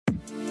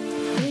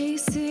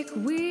Basic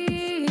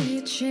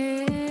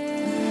witches.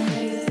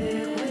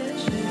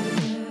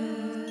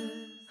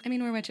 I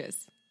mean, we're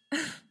witches.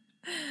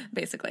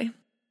 Basically.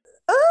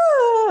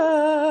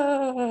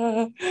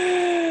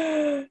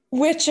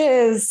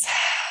 Witches.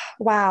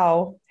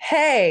 Wow.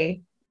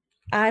 Hey,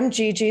 I'm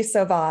Gigi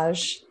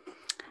Sauvage.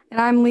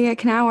 And I'm Leah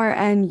Knauer,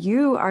 and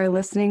you are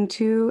listening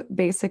to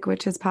Basic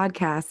Witches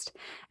Podcast.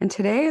 And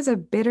today is a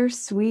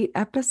bittersweet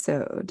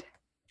episode.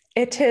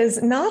 It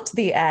is not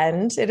the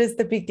end. It is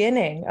the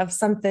beginning of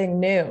something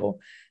new,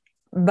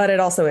 but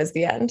it also is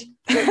the end.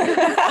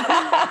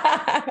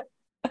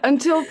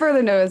 Until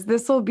further notice,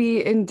 this will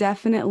be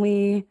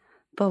indefinitely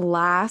the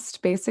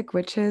last Basic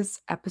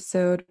Witches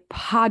episode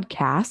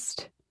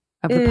podcast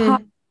of the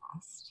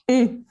podcast.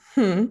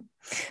 Mm-hmm.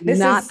 This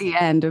not is the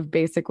end of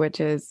Basic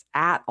Witches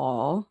at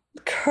all.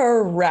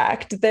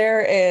 Correct.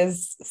 There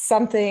is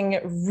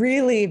something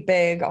really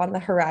big on the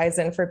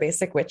horizon for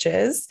Basic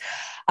Witches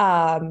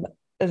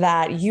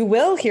that you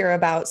will hear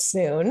about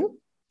soon.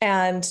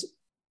 And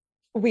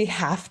we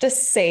have to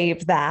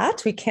save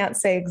that. We can't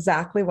say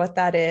exactly what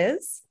that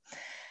is,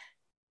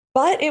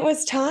 but it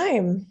was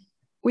time.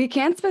 We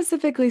can't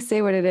specifically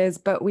say what it is,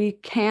 but we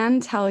can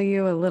tell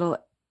you a little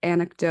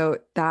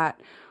anecdote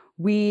that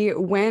we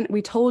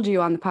told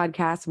you on the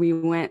podcast, we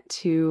went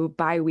to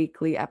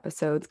bi-weekly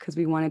episodes because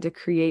we wanted to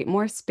create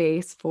more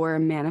space for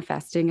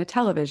manifesting a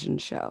television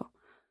show.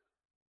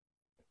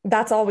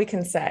 That's all we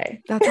can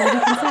say. That's all we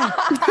can say.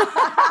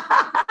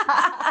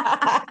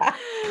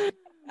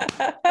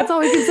 That's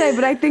all we can say.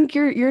 But I think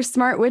you're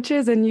smart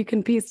witches and you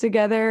can piece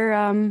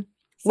together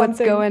what's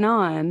going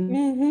on.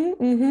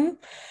 Mm-hmm, mm-hmm.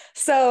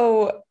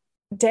 So,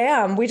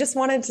 damn, we just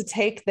wanted to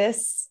take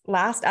this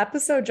last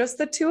episode, just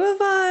the two of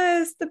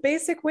us, the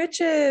Basic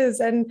Witches,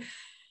 and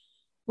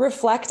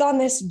reflect on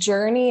this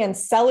journey and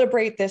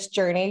celebrate this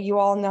journey. You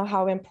all know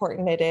how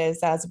important it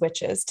is as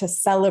witches to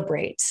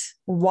celebrate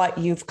what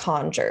you've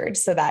conjured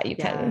so that you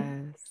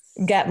can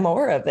get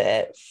more of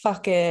it.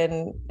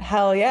 Fucking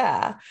hell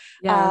yeah.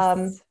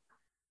 Yes.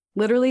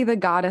 Literally the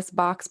Goddess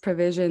Box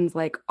Provisions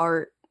like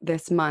art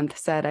this month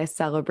said, I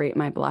celebrate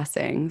my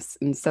blessings.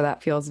 And so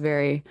that feels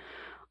very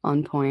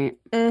on point.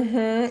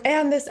 Mm-hmm.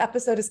 And this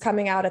episode is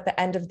coming out at the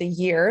end of the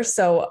year.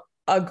 So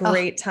a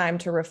great time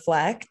to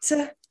reflect.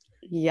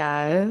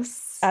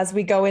 Yes. As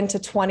we go into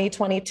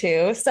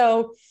 2022.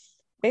 So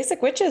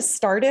Basic Witches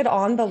started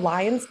on the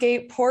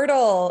Lionsgate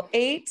portal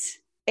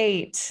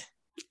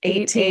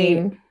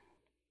 8/8/18.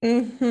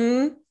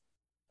 Mm-hmm.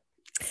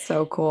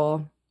 So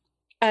cool.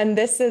 And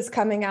this is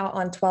coming out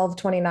on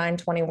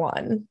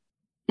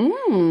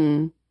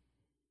 12/29/21.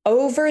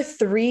 Over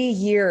 3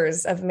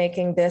 years of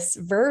making this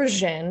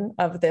version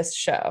of this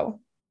show.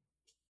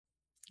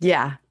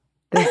 Yeah.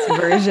 This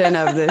version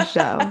of this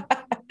show.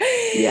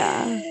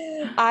 Yeah.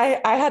 I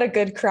had a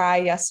good cry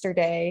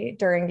yesterday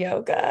during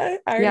yoga.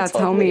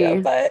 Tell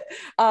me. But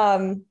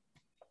I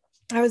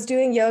was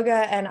doing yoga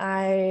and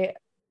I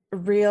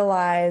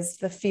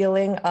realized the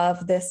feeling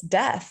of this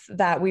death,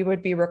 that we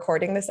would be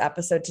recording this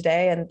episode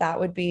today and that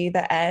would be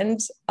the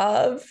end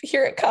of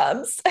Here It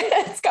Comes.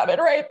 It's coming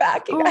right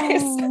back, you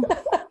guys.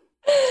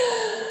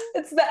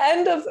 It's the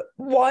end of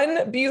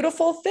one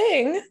beautiful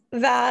thing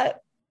that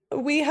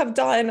we have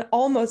done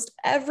almost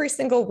every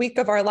single week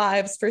of our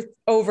lives for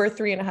over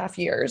 3.5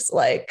 years.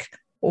 Like,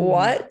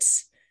 what?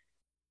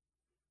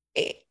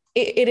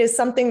 It is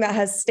something that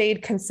has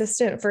stayed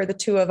consistent for the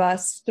two of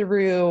us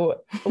through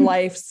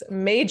life's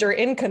major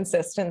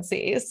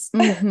inconsistencies.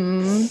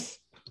 Mm-hmm.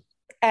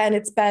 And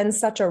it's been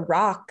such a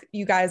rock.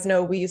 You guys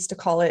know we used to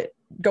call it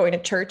going to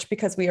church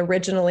because we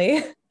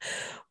originally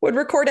would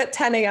record at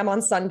 10 a.m.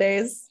 on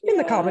Sundays in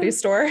the Comedy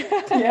Store.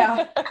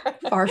 Yeah.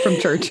 Far from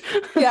church.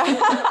 Yeah.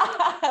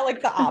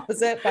 Like the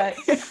opposite, but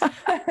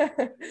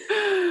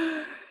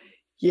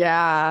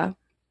yeah.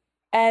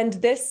 And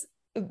this,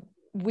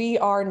 we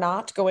are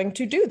not going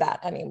to do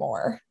that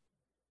anymore.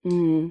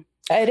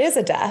 It is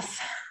a death.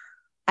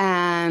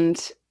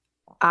 And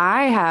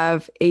I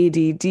have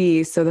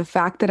ADD. So the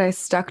fact that I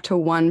stuck to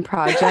one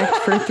project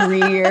for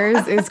 3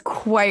 years is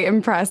quite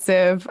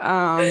impressive.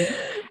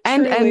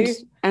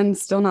 And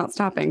still not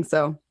stopping.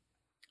 So,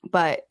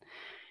 but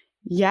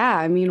yeah,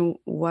 I mean,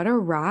 what a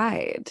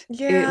ride.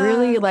 Yeah. It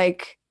really,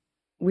 like,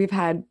 we've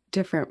had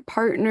different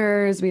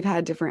partners, we've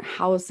had different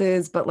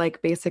houses, but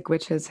like Basic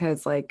Witches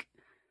has like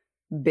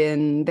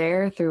been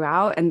there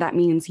throughout. And that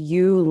means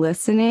you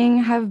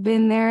listening have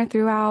been there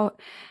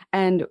throughout.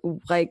 And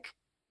like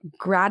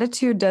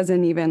gratitude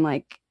doesn't even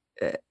like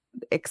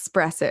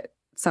express it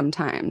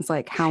sometimes,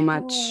 like how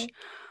much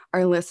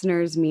our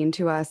listeners mean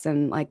to us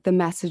and like the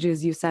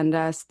messages you send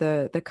us,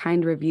 the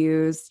kind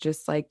reviews,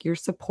 just like your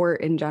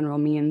support in general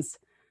means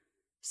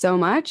so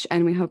much.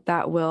 And we hope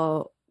that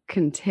will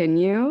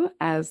continue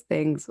as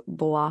things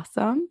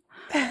blossom.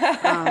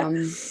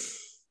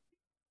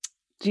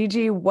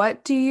 Gigi,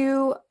 what do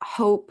you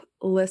hope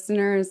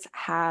listeners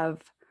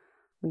have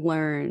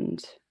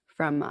learned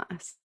from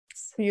us?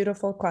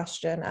 Beautiful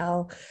question,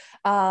 Elle.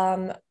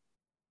 The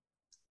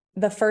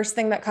first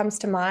thing that comes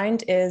to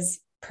mind is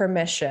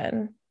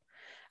permission.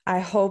 I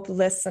hope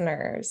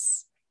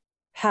listeners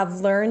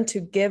have learned to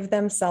give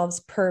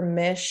themselves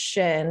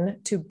permission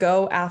to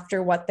go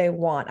after what they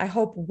want. I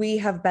hope we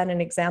have been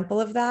an example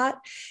of that,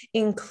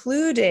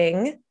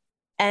 including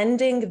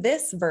ending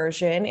this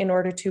version in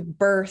order to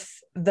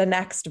birth the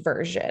next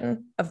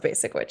version of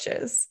Basic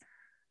Witches.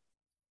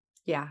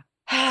 Yeah.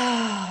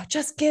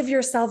 Just give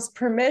yourselves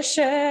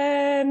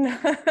permission.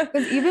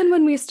 Because even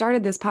when we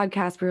started this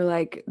podcast, we were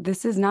like,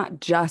 this is not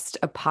just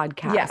a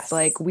podcast. Yes.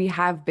 Like, we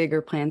have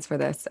bigger plans for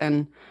this.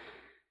 And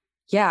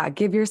yeah,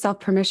 give yourself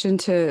permission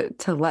to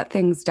let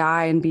things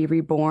die and be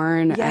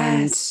reborn.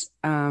 Yes.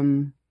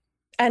 And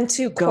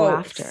to go quote,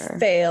 after,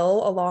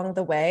 fail along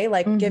the way,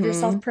 like give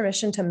yourself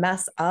permission to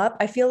mess up.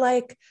 I feel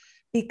like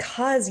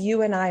because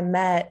you and I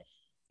met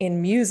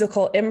in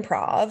musical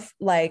improv,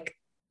 like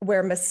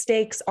where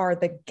mistakes are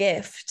the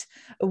gift,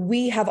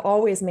 we have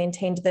always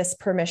maintained this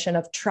permission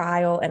of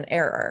trial and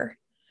error.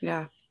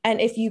 Yeah.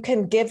 And if you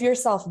can give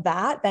yourself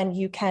that, then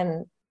you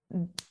can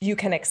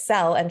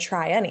excel and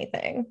try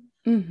anything.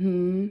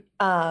 And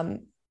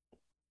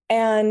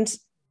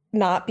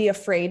not be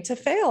afraid to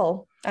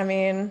fail. I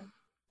mean,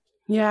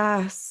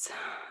 yes.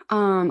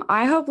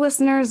 I hope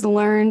listeners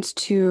learned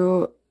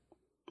to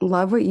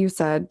love what you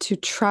said, to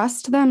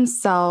trust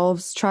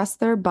themselves, trust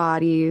their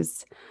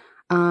bodies.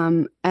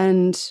 And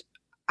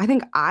I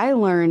think I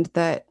learned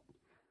that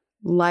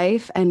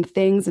life and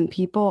things and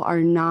people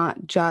are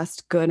not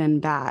just good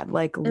and bad.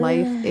 Like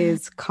life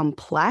is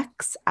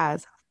complex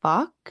as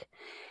fuck.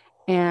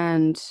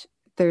 And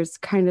there's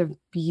kind of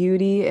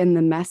beauty in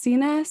the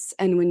messiness.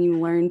 And when you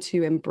learn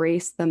to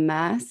embrace the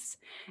mess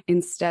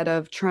instead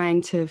of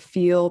trying to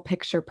feel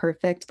picture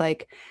perfect,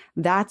 like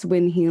that's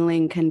when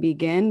healing can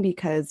begin,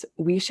 because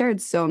we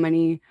shared so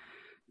many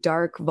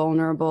dark,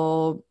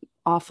 vulnerable,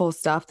 awful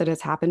stuff that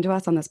has happened to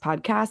us on this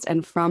podcast.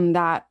 And from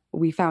that,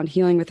 we found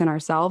healing within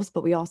ourselves,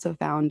 but we also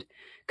found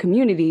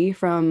community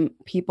from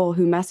people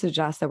who messaged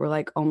us that were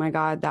like, oh my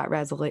God, that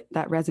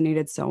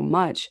resonated so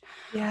much.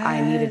 Yes.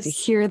 I needed to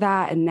hear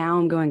that. And now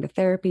I'm going to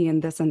therapy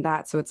and this and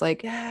that. So it's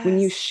like, when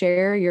you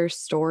share your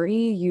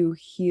story, you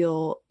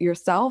heal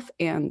yourself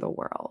and the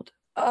world.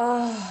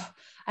 Oh,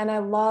 and I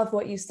love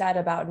what you said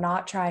about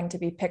not trying to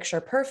be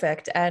picture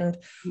perfect. And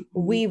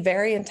we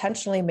very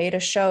intentionally made a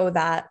show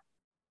that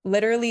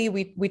literally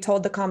we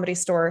told the Comedy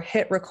Store,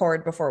 hit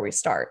record before we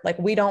start. Like,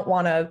 we don't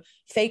want to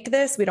fake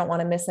this. We don't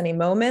want to miss any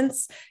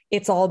moments.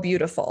 It's all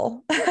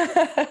beautiful.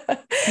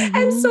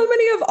 And so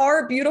many of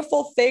our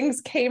beautiful things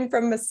came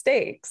from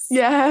mistakes.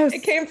 Yes.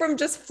 It came from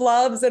just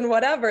flubs and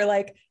whatever.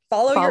 Like,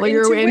 follow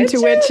your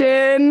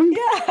intuition.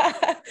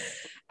 Yeah.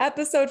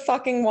 Episode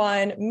fucking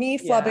 1, me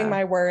flubbing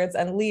my words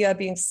and Leah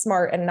being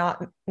smart and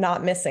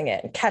not missing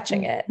it and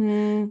catching it.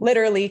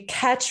 Literally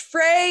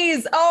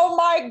catchphrase. Oh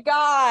my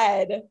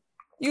God.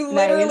 You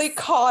literally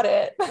caught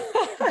it.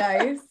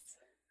 Nice.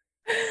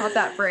 Caught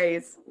that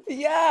phrase.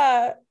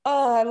 Yeah.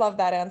 Oh, I love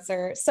that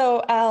answer. So,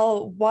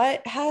 Elle,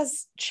 what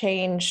has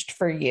changed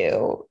for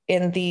you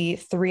in the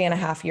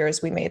 3.5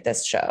 years we made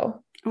this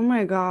show? Oh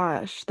my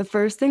gosh. The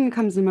first thing that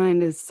comes to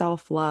mind is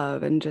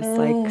self-love and just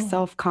like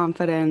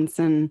self-confidence.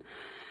 And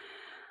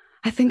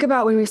I think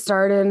about when we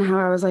started and how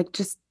I was like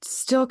just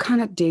still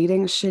kind of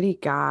dating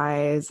shitty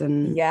guys.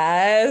 And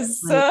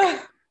yes. Like,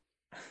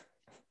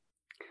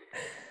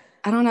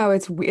 I don't know.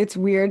 It's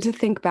weird to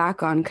think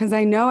back on, because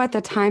I know at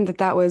the time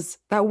that was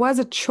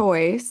a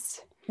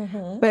choice,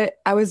 but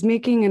I was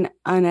making an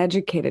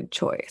uneducated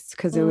choice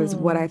because it was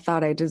what I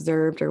thought I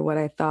deserved or what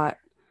I thought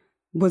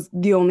was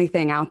the only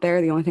thing out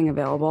there, the only thing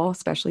available,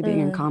 especially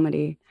being in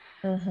comedy.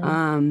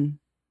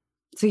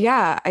 So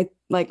yeah, I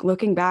like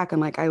looking back,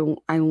 I'm like, I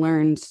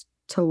learned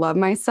to love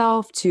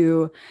myself,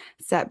 to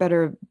set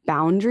better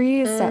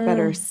boundaries, set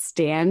better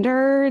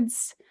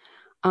standards.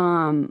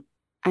 I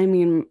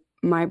mean,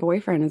 my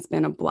boyfriend has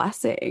been a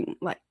blessing.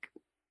 Like,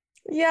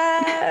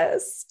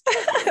 yes.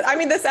 I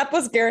mean, this ep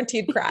was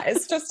guaranteed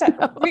cries. Just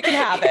we can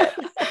have it.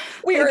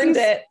 We earned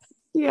it.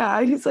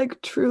 Yeah. He's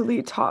like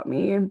truly taught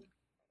me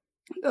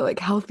that like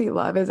healthy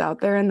love is out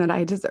there and that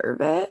I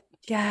deserve it.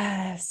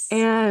 Yes.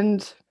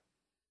 And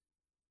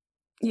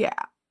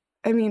yeah,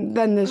 I mean,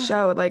 then the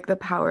show, like the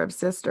power of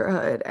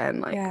sisterhood and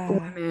like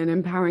women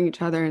empowering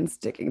each other and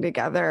sticking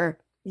together.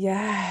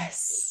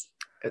 Yes.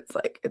 It's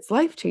like, it's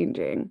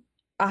life-changing.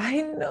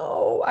 I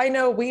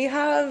know. We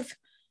have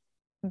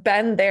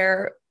been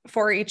there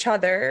for each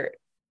other.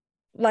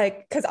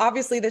 Like, because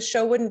obviously this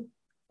show wouldn't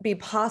be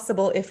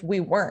possible if we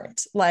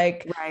weren't.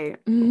 Like, right.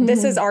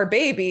 This is our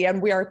baby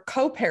and we are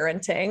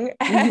co-parenting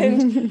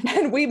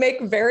and we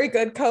make very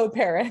good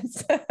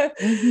co-parents.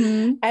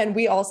 And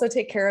we also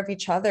take care of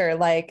each other.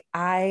 Like,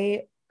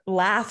 I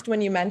laughed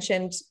when you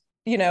mentioned,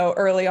 you know,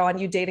 early on,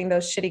 you dating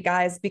those shitty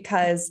guys,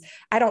 because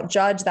I don't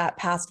judge that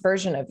past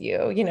version of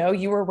you. You know,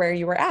 you were where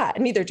you were at,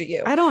 and neither do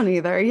you. I don't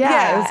either.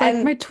 Yeah. It was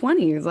like my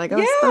 20s. Like I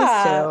was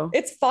supposed to.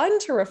 It's fun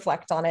to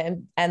reflect on it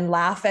and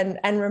laugh and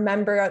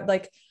remember,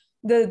 like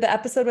the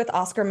episode with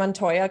Oscar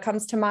Montoya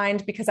comes to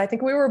mind because I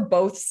think we were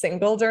both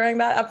single during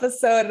that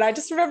episode. And I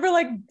just remember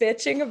like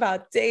bitching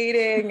about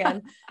dating,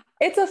 and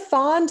it's a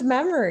fond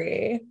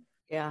memory.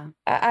 Yeah.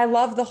 I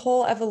love the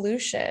whole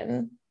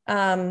evolution.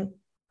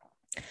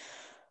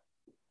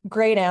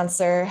 Great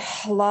answer.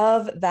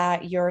 Love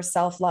that your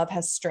self-love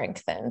has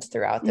strengthened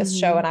throughout this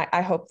show. And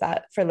I hope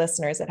that for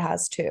listeners, it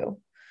has too.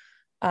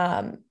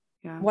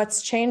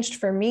 What's changed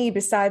for me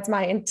besides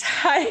my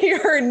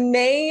entire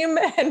name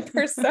and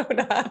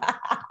persona?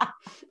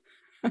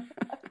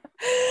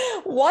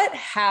 What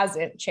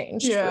hasn't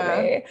changed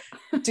for me,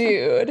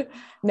 dude?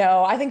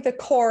 No, I think the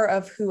core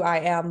of who I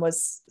am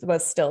was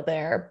still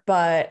there,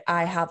 but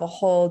I have a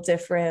whole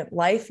different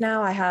life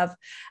now.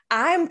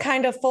 I'm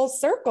kind of full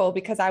circle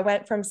because I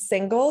went from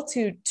single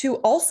to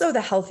also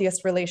the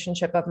healthiest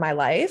relationship of my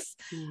life.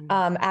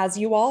 As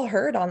you all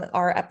heard on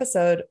our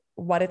episode,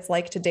 What It's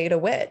Like to Date a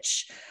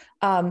Witch.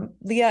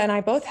 Leah and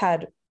I both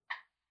had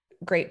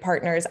great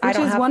partners. Which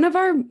is one of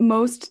our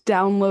most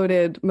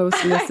downloaded,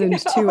 most listened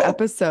to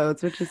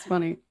episodes, which is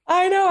funny.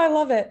 I know. I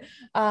love it.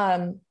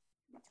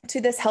 To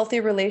this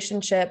healthy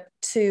relationship,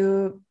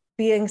 to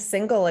being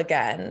single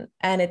again.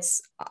 And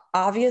it's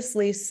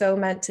obviously so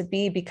meant to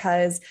be,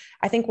 because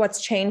I think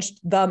what's changed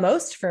the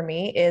most for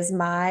me is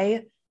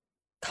my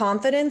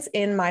confidence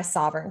in my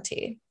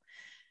sovereignty.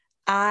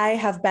 I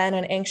have been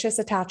an anxious,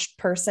 attached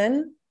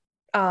person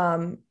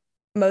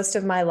most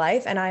of my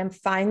life, and I am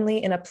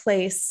finally in a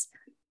place.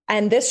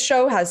 And this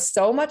show has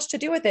so much to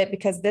do with it,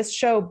 because this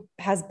show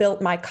has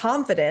built my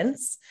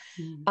confidence.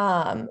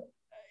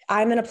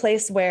 I'm in a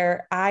place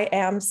where I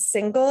am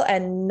single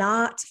and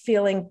not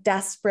feeling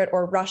desperate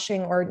or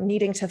rushing or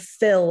needing to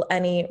fill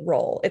any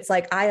role. It's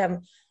like I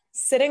am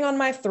sitting on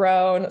my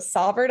throne,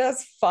 sovereign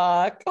as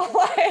fuck,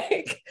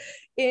 like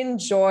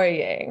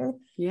enjoying.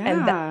 Yeah.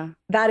 And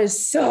that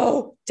is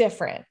so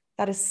different.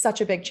 That is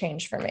such a big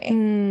change for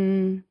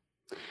me.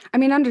 I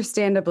mean,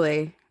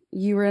 understandably,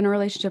 you were in a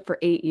relationship for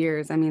 8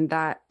 years. I mean,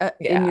 that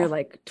in your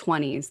like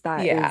 20s,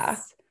 that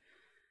is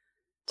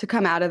to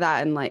come out of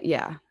that and like,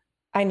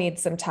 I need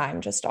some time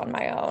just on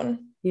my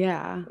own.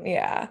 Yeah.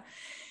 Yeah.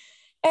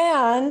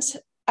 And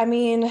I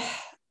mean,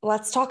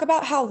 let's talk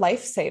about how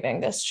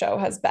life-saving this show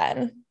has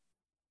been.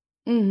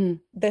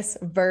 This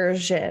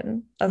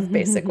version of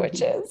Basic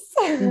Witches.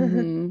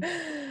 I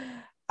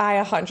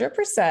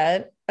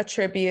 100%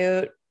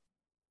 attribute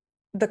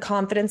the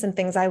confidence and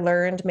things I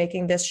learned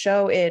making this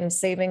show in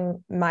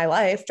saving my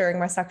life during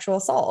my sexual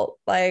assault.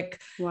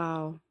 Like,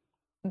 wow.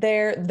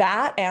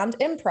 That and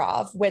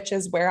improv, which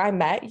is where I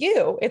met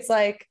you. It's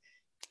like,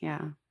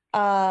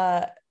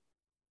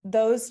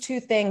 those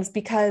two things,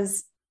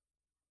 because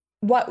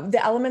what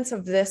the elements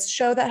of this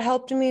show that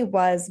helped me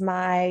was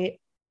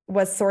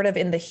sort of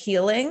in the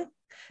healing,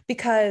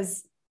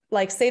 because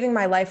like saving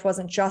my life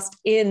wasn't just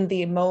in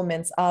the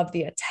moments of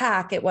the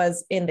attack. It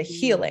was in the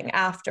healing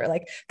after,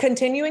 like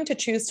continuing to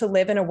choose to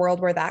live in a world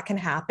where that can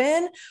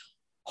happen.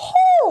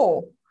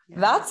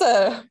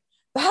 That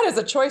is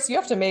a choice you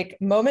have to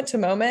make moment to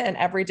moment and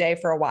every day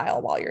for a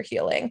while you're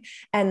healing.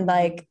 And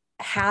like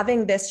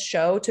having this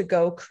show to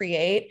go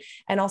create,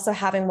 and also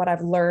having what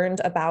I've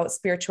learned about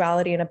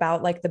spirituality and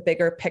about like the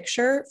bigger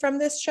picture from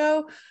this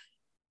show,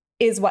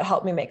 is what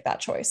helped me make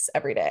that choice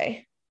every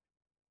day.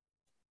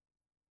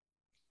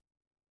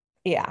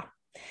 Yeah.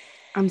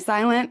 I'm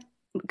silent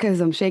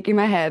because I'm shaking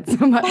my head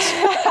so much.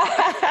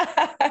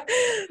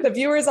 The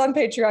viewers on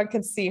Patreon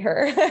can see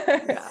her.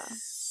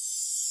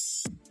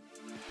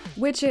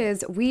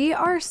 Witches, we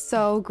are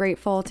so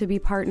grateful to be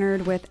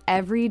partnered with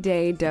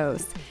Everyday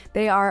Dose.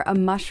 They are a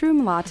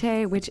mushroom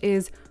latte, which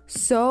is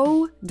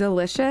so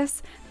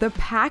delicious. The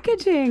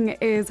packaging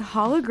is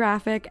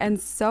holographic and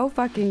so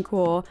fucking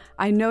cool.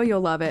 I know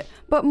you'll love it.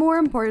 But more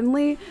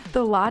importantly,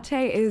 the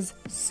latte is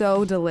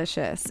so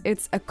delicious.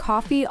 It's a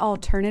coffee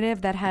alternative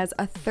that has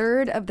a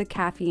third of the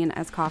caffeine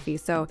as coffee,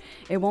 so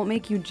it won't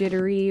make you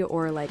jittery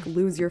or like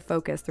lose your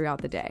focus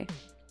throughout the day.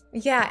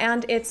 Yeah,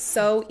 and it's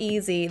so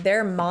easy.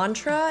 Their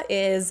mantra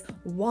is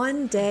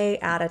one day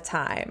at a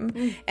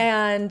time.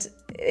 And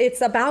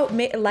it's about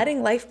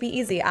letting life be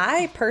easy.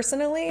 I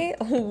personally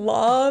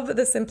love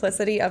the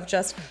simplicity of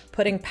just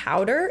putting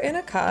powder in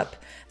a cup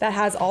that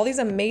has all these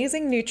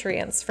amazing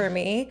nutrients for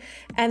me,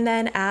 and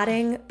then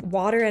adding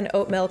water and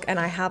oat milk, and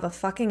I have a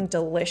fucking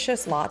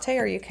delicious latte.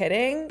 Are you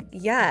kidding?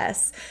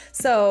 Yes.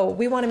 So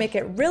we want to make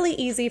it really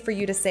easy for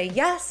you to say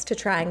yes to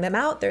trying them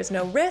out. There's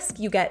no risk.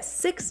 You get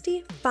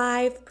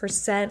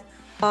 65%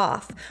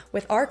 off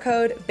with our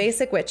code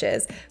Basic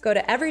Witches. Go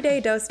to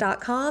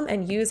everydaydose.com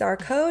and use our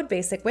code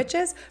Basic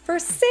Witches for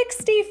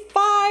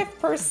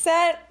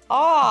 65%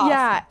 off.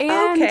 Yeah,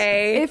 and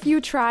if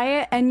you try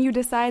it and you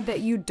decide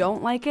that you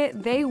don't like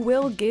it, they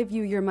will give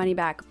you your money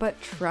back.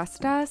 But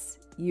trust us,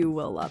 you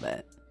will love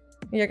it.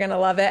 You're gonna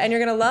love it, and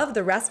you're gonna love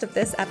the rest of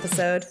this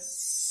episode.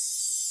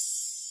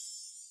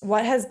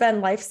 What has been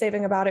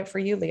life-saving about it for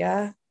you,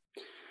 Leah?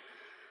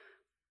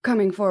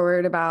 Coming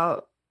forward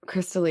about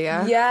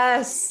Crystalia.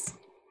 Yes.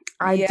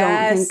 I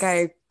don't think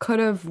I could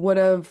have, would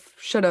have,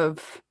 should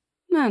have,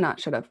 no, not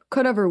should have,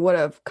 could have or would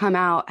have come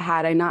out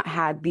had I not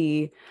had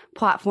the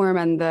platform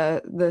and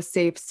the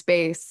safe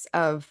space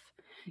of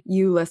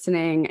you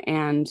listening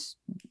and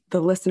the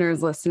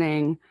listeners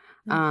listening.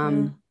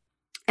 And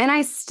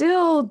I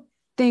still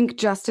think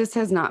justice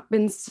has not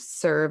been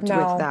served No.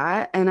 with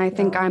that. And I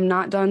think No. I'm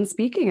not done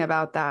speaking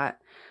about that.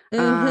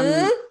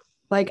 Mhm.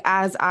 Like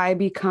as I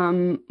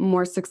become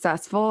more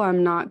successful,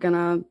 I'm not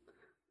gonna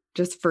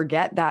just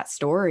forget that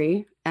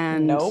story.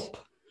 And Nope.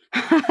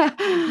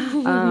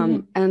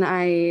 and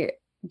I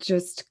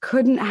just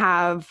couldn't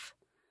have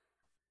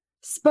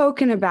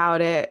spoken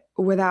about it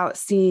without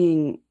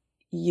seeing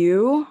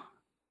you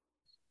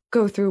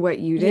go through what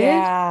you did.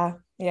 Yeah.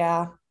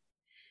 Yeah.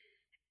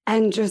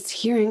 And just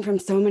hearing from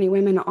so many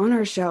women on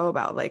our show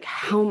about like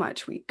how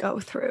much we go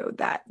through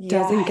that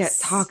doesn't get Yes.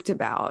 talked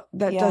about,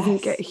 that Yes.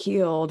 doesn't get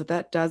healed,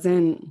 that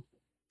doesn't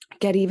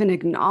get even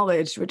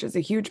acknowledged, which is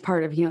a huge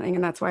part of healing.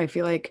 And that's why I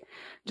feel like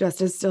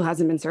justice still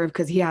hasn't been served,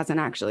 because he hasn't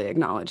actually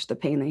acknowledged the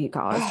pain that he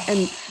caused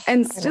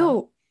and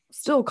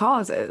still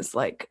causes.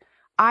 Like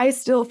I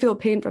still feel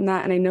pain from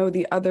that. And I know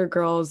the other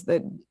girls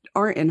that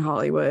aren't in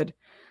Hollywood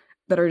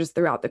that are just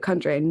throughout the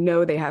country, I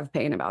know they have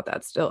pain about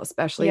that still,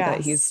 especially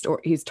that he's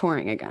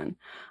touring again.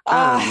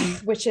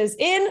 Which is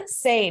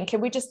insane. Can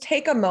we just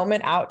take a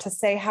moment out to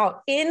say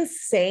how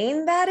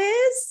insane that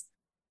is?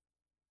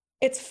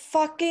 It's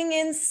fucking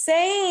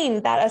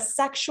insane that a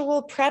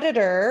sexual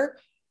predator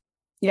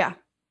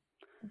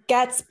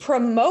gets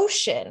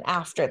promotion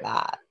after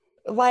that.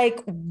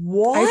 Like,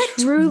 what?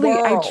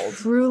 I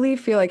truly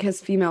feel like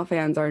his female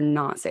fans are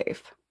not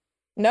safe.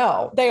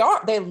 No, they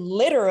aren't. They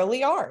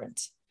literally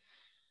aren't.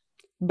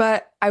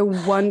 But I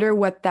wonder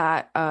what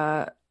that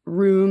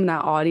room,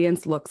 that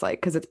audience looks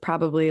like, because it's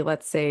probably,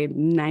 let's say,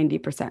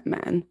 90%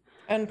 men.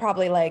 And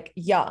probably like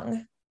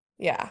young.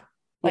 Yeah.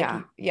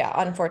 Yeah,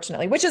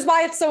 unfortunately, which is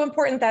why it's so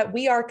important that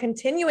we are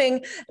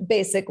continuing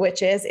Basic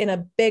Witches in a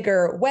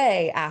bigger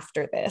way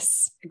after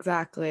this.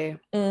 Exactly.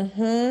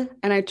 Mm-hmm.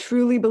 And I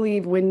truly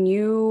believe when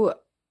you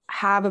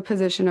have a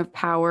position of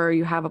power,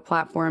 you have a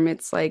platform,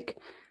 it's like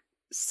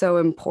so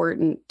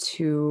important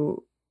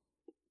to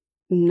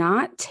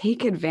not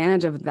take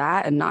advantage of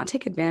that and not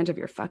take advantage of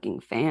your fucking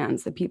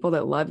fans, the people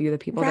that love you, the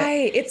people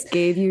that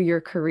gave you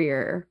your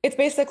career. It's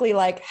basically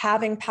like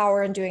having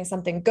power and doing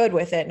something good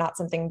with it, not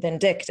something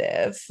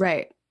vindictive.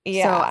 Right.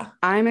 Yeah. So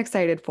I'm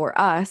excited for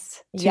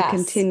us to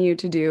continue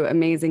to do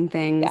amazing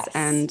things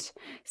and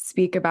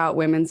speak about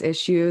women's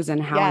issues and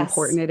how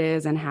important it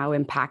is and how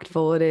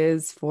impactful it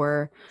is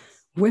for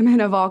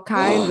women of all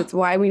kinds. It's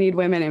why we need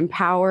women in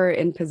power,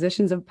 in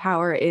positions of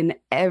power in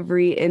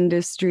every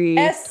industry.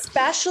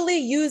 Especially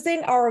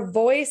using our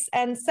voice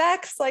and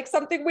sex, like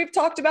something we've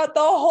talked about the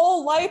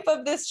whole life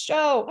of this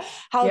show,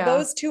 how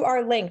those two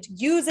are linked,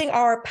 using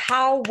our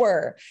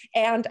power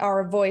and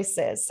our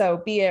voices.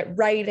 So be it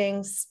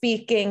writing,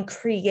 speaking,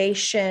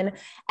 creation,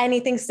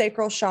 anything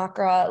sacral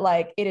chakra,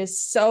 like it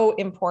is so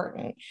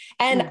important.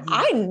 And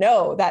I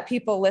know that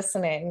people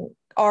listening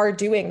are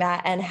doing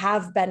that and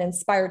have been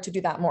inspired to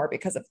do that more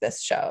because of this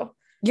show.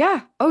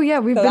 Yeah. Oh yeah.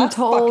 We've been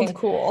told, fucking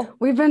cool.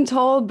 We've been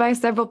told by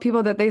several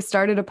people that they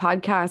started a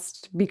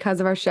podcast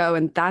because of our show.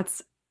 And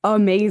that's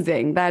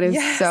amazing. That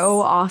is so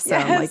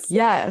awesome. Like,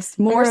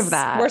 more of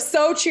that. We're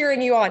so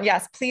cheering you on.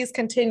 Yes. Please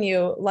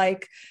continue.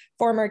 Like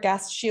former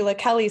guest Sheila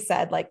Kelly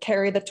said, like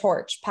carry the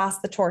torch, pass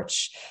the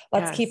torch.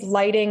 Let's keep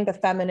lighting the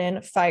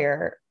feminine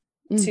fire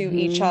to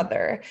each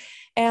other.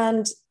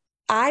 And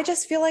I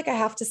just feel like I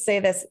have to say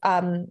this.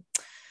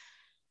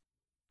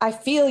 I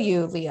feel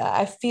you, Leah.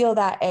 I feel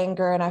that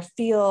anger and I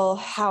feel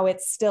how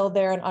it's still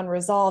there and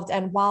unresolved.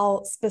 And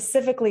while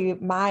specifically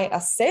my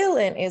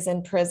assailant is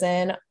in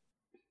prison,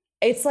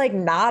 it's like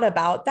not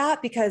about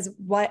that, because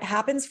what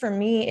happens for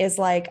me is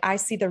like, I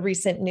see the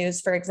recent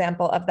news, for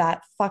example, of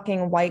that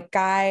fucking white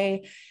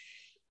guy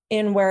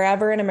in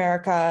wherever in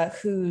America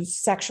who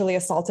sexually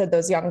assaulted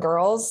those young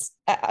girls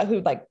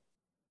who like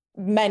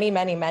many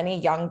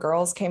young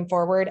girls came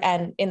forward,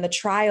 and in the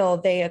trial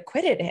they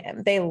acquitted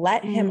him. They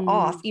let him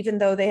off, even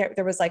though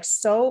there was like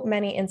so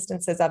many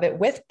instances of it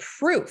with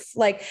proof.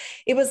 Like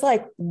it was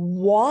like,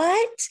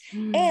 what?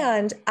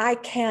 And I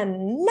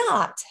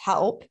cannot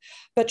help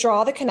but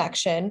draw the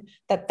connection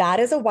that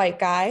is a white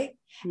guy,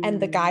 and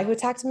the guy who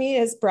attacked me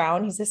is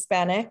brown, he's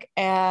Hispanic,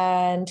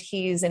 and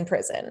he's in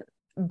prison.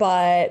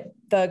 But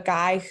the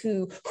guy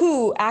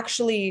who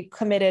actually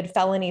committed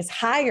felonies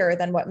higher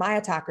than what my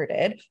attacker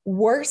did,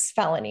 worse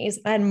felonies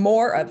and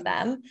more of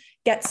them,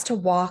 gets to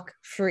walk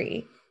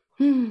free.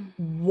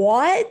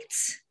 What?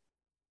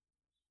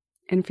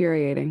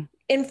 Infuriating.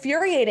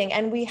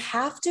 And we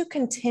have to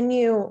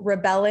continue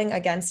rebelling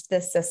against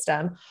this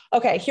system.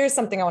 Okay, here's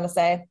something I want to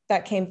say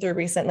that came through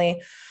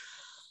recently.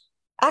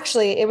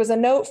 Actually, it was a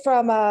note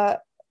from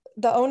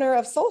the owner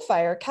of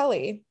Soulfire,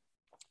 Kelly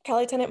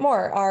Tennant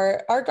Moore,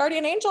 our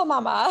guardian angel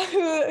mama,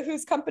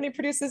 whose company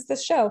produces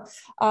this show.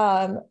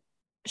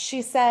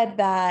 She said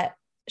that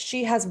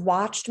she has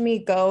watched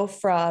me go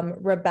from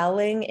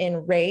rebelling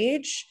in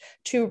rage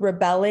to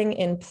rebelling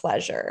in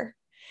pleasure.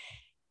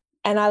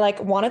 And I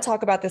like want to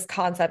talk about this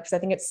concept because I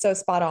think it's so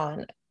spot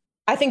on.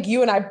 I think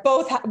you and I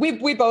both, we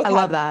both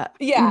love that.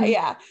 Yeah.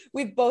 Yeah.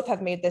 We both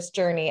have made this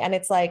journey, and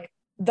it's like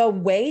the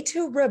way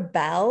to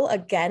rebel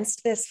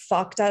against this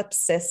fucked up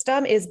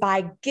system is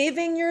by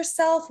giving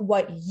yourself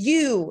what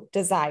you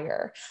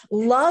desire.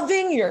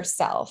 Loving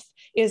yourself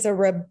is a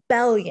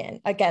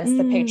rebellion against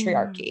the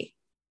patriarchy.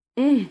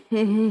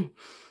 Mm-hmm.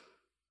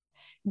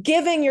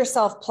 Giving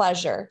yourself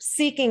pleasure,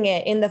 seeking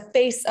it in the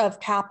face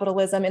of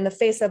capitalism, in the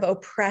face of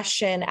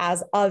oppression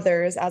as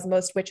others, as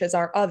most witches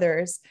are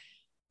others,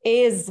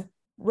 is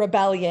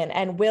rebellion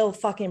and will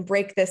fucking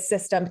break this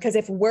system. Because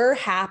if we're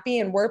happy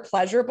and we're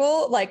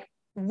pleasurable, like,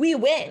 we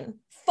win.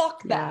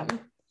 Fuck them.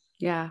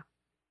 Yeah.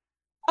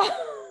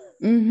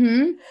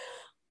 Mm-hmm.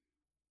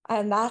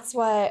 And that's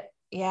what,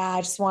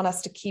 I just want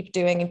us to keep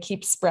doing and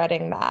keep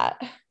spreading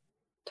that.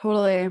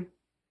 Totally.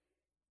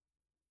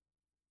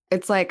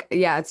 It's like,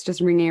 it's just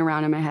ringing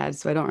around in my head.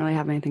 So I don't really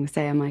have anything to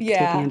say. I'm like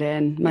taking it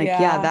in. I'm like,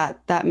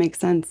 that makes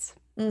sense.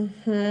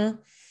 Mm-hmm.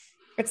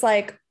 It's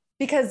like,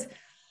 because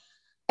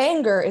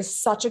anger is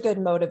such a good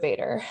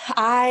motivator.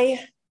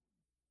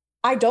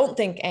 I don't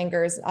think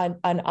anger is an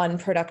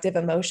unproductive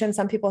emotion.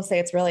 Some people say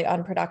it's really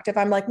unproductive.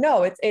 I'm like,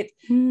 no, I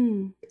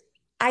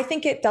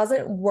think it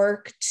doesn't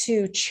work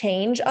to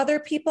change other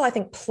people. I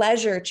think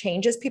pleasure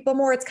changes people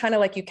more. It's kind of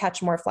like you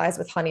catch more flies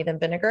with honey than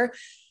vinegar.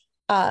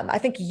 I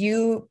think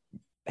you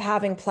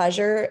having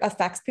pleasure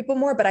affects people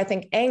more, but I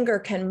think anger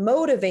can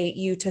motivate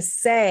you to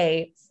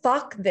say,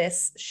 fuck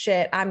this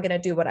shit. I'm going to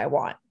do what I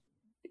want.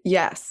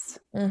 Yes.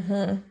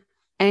 Mm-hmm.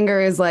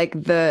 Anger is like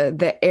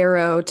the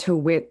arrow to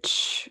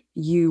which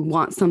you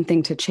want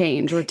something to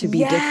change or to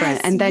be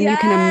different. And then you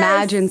can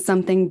imagine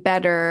something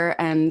better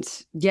and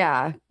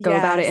go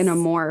about it in a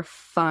more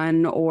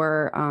fun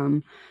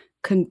or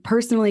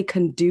personally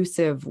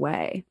conducive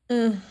way.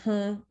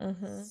 Mm-hmm.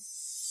 Mm-hmm.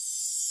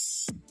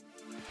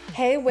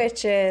 Hey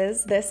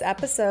witches, this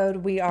episode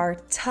we are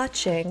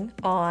touching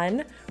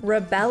on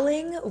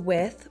rebelling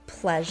with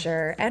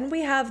pleasure, and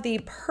we have the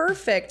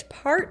perfect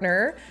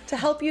partner to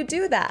help you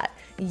do that.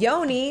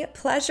 Yoni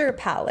Pleasure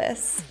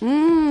Palace.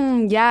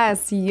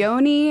 Yes,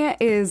 Yoni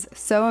is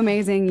so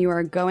amazing. You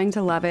are going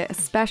to love it,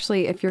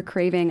 especially if you're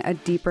craving a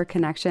deeper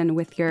connection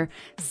with your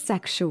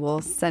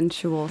sexual,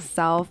 sensual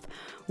self.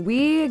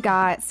 We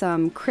got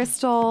some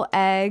crystal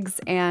eggs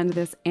and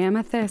this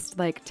amethyst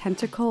like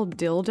tentacle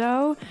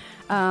dildo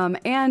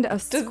and a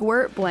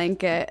squirt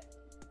blanket.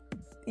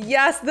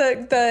 Yes,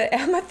 the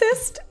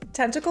amethyst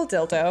tentacle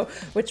dildo,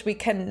 which we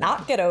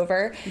cannot get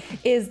over,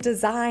 is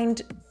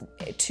designed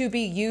to be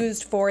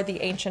used for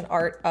the ancient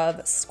art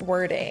of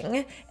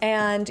squirting.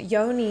 And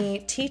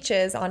Yoni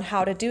teaches on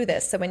how to do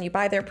this. So when you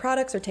buy their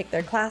products or take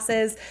their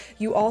classes,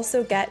 you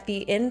also get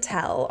the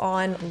intel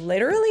on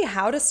literally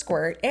how to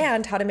squirt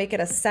and how to make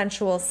it a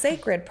sensual,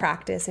 sacred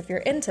practice if you're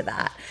into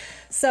that.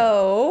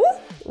 So,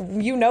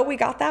 we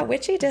got that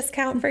witchy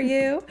discount for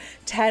you.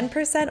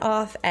 10%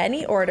 off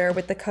any order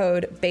with the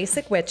code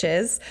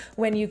BASICWITCHES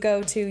when you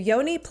go to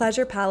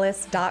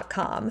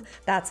yonipleasurepalace.com.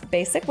 That's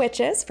Basic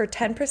Witches for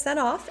 10%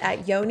 off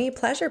at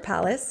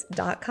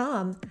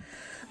yonipleasurepalace.com.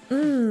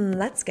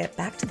 Let's get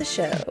back to the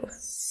show.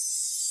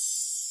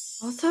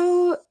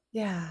 Also,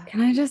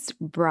 can I just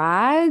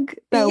brag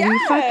that we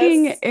Yes.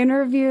 fucking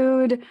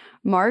interviewed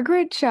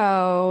Margaret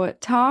Cho,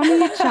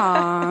 Tommy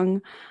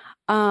Chong,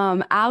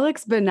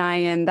 Alex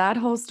Benayan, that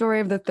whole story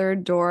of the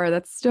third door.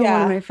 That's still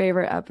one of my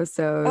favorite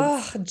episodes.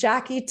 Oh,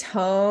 Jackie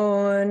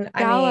Tone.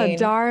 Gala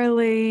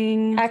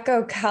Darling.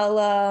 Echo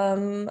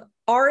Cullum.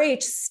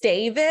 R.H.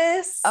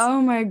 Stavis. Oh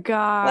my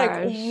gosh.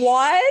 Like,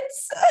 what?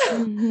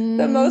 Mm-hmm.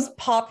 The most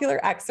popular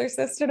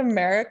exorcist in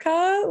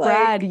America.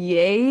 Brad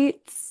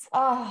Yates.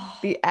 Oh.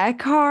 The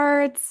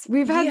Eckharts.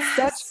 We've had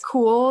such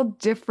cool,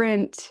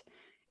 different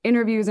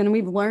interviews and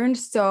we've learned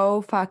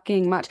so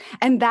fucking much.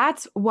 And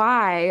that's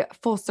why,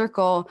 full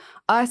circle,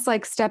 us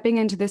like stepping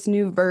into this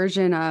new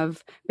version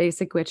of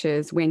Basic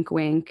Witches, wink,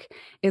 wink,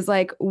 is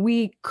like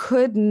we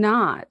could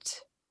not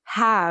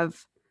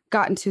have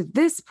gotten to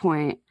this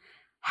point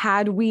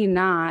had we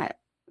not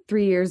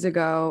 3 years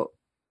ago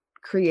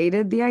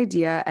created the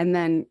idea and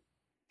then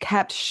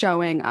kept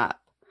showing up.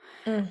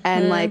 Mm-hmm.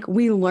 And like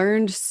we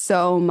learned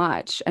so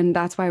much. And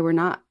that's why we're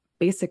not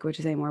Basic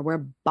Witches anymore.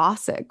 We're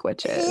Bossic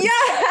Witches.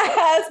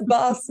 Yes,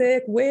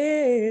 Bossic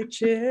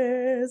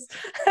Witches.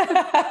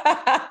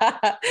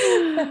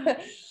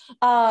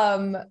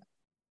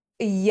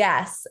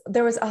 Yes,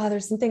 there's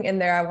something in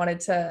there I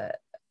wanted to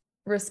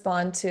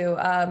respond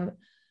to.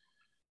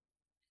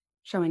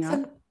 Showing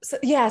up.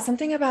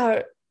 Something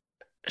about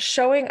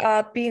showing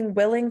up, being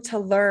willing to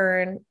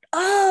learn.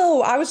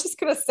 Oh, I was just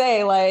gonna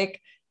say, like,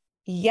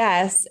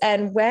 yes,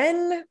 and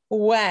when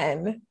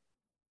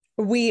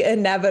we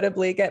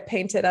inevitably get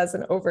painted as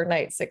an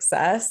overnight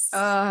success.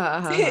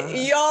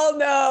 Y'all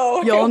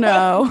know. You'll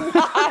know.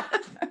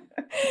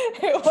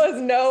 It was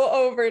no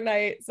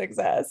overnight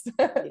success.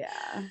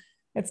 Yeah.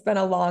 It's been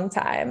a long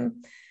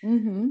time.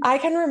 Mm-hmm. I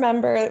can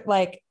remember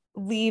like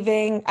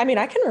leaving. I mean,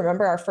 I can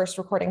remember our first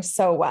recording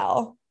so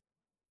well.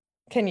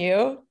 Can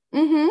you?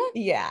 Mm-hmm.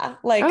 Yeah.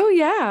 Like, oh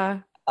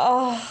yeah.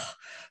 Oh,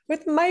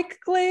 with Mike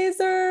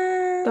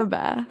Glazer. The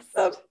best.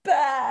 The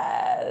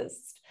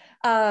best.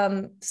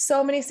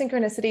 So many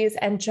synchronicities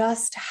and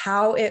just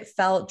how it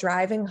felt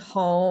driving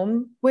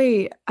home.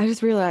 Wait, I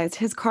just realized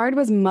his card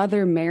was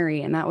Mother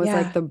Mary, and that was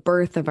like Yeah. the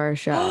birth of our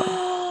show.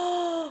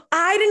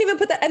 I didn't even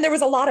put that. And there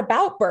was a lot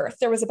about birth.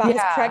 There was about his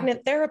Yeah.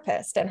 pregnant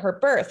therapist and her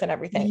birth and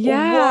everything.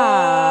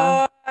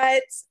 Yeah.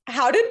 What?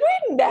 How did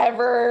we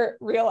never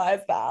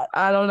realize that?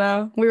 I don't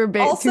know. We were too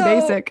Also-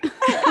 basic.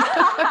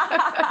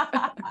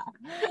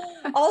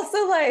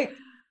 Also, like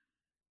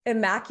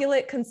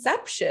immaculate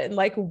conception.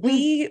 Like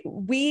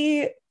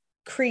we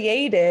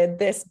created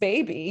this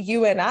baby,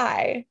 you and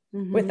I,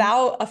 Mhm.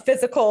 without a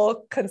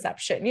physical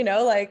conception, you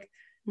know, like,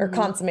 or Mhm.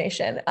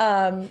 consummation.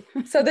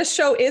 So this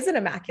show is an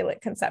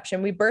immaculate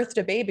conception. We birthed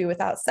a baby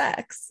without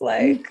sex.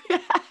 Like,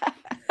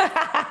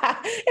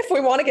 if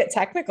we want to get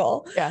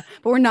technical. Yeah,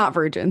 but we're not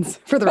virgins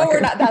for the But record. we're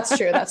not. That's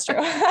true. That's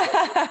true.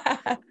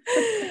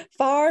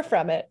 Far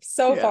from it.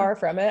 So Yeah. far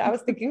from it. I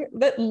was thinking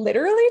that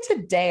literally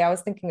today I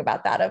was thinking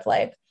about that, of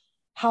like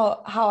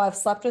how I've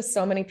slept with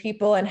so many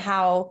people and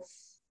how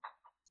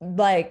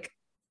like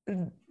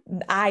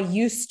I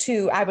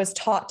was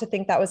taught to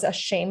think that was a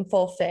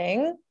shameful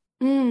thing.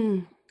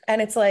 Mm,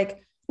 And it's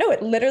like, no,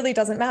 it literally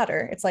doesn't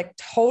matter. It's like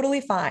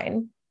totally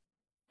fine.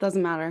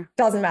 doesn't matter.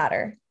 Doesn't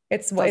matter.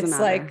 It's Doesn't it's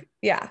matter. like,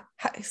 yeah,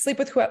 sleep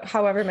with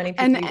however many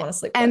people you want to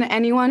sleep And with.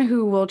 anyone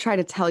who will try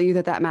to tell you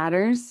that that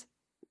matters,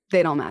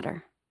 they don't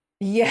matter.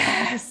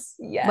 Yes.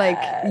 Yes.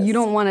 Like, you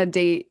don't want to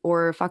date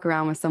or fuck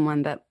around with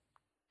someone that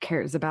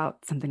cares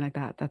about something like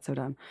that. That's so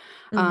dumb.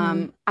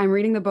 Mhm. I'm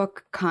reading the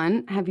book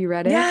Cunt. Have you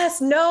read it?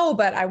 Yes, no,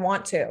 but I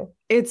want to.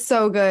 It's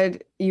so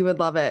good. You would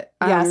love it.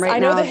 Yes, Right I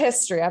know now, the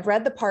history. I've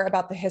read the part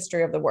about the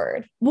history of the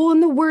word. well,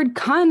 and the word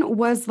cunt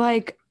was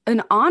like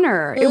an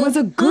honor. It was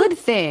a good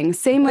thing.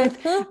 Same with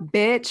Mhm.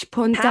 bitch,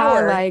 punta,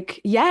 Power.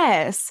 like,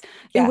 yes.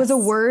 It was a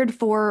Yes. word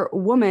for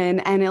woman.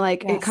 And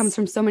it Yes. comes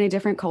from so many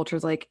different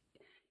cultures, like,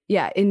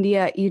 yeah,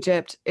 India,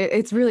 Egypt.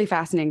 It's really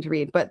fascinating to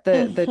read. But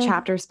the Mhm.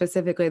 chapter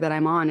specifically that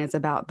I'm on is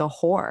about the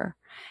whore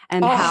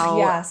and Oh, how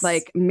yes.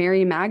 like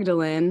Mary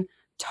Magdalene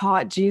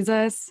taught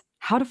Jesus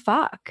how to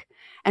fuck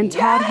and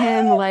taught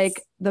him Yes.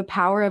 like the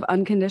power of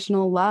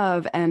unconditional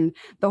love. And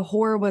the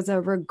whore was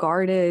a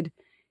regarded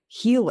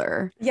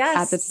healer Yes,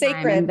 at the time.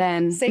 sacred. And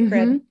then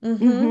Sacred. Mhm.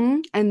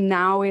 mhm. And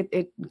now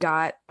it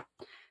got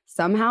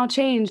somehow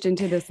changed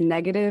into this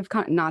negative,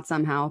 not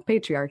somehow,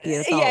 patriarchy.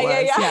 That's all it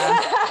was. Yeah.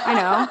 I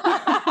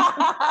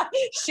know.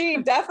 She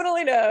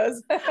definitely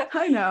knows.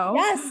 I know.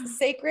 Yes,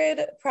 sacred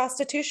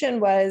prostitution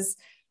was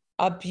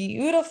a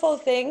beautiful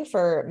thing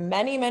for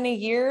many, many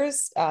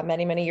years,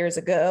 many years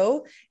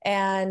ago.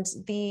 And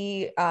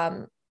the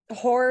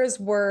whores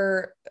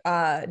were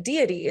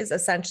deities,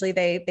 essentially.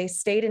 They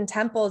stayed in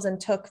temples and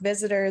took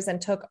visitors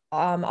and took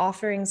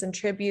offerings and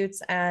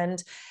tributes.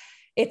 And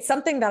it's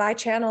something that I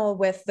channel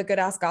with the Good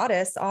Ass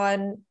Goddess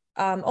on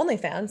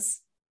OnlyFans.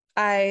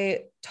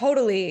 I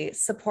totally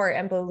support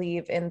and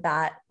believe in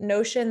that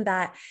notion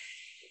that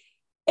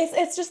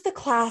it's just the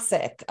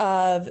classic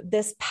of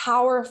this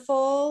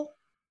powerful,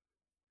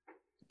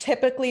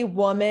 typically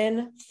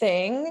woman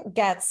thing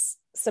gets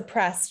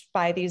suppressed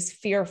by these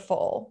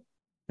fearful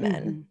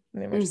men. I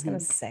mean, we're just going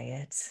to say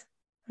it.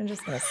 I'm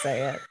just going to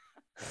say it.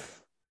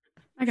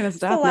 I gotta It's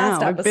the stop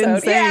last now. I've been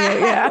episode. saying it.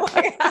 Yeah.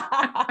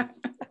 Yeah.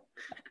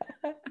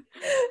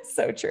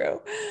 So true.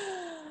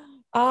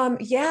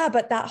 Yeah,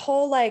 but that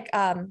whole like,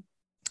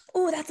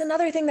 oh, that's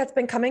another thing that's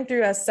been coming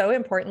through as so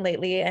important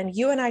lately. And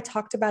you and I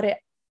talked about it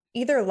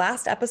either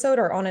last episode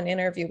or on an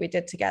interview we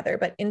did together,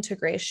 but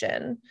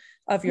integration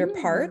of your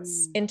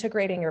parts,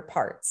 integrating your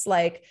parts.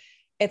 Like,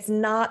 it's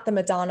not the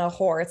Madonna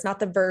whore. It's not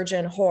the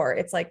virgin whore.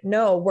 It's like,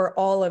 no, we're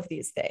all of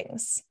these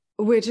things.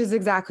 Which is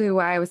exactly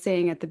why I was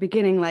saying at the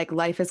beginning, like,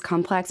 life is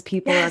complex.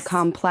 People Yes. are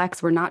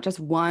complex. We're not just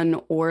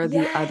one or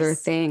the other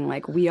Yes. thing.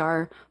 Like, we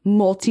are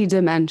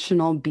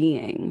multidimensional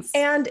beings.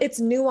 And it's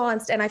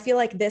nuanced. And I feel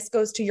like this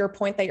goes to your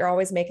point that you're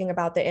always making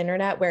about the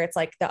internet, where it's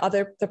like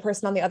the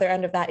person on the other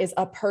end of that is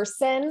a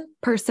person.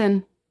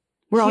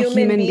 We're all Human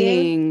human being.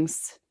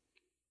 beings.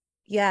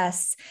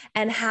 Yes.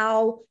 And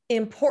how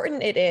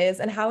important it is,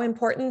 and how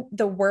important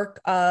the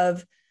work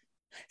of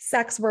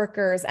sex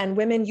workers and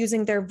women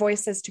using their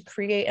voices to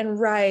create and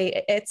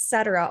write,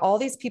 etc. All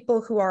these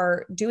people who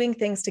are doing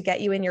things to get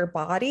you in your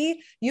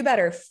body, you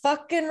better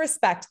fucking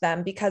respect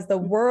them, because the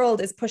world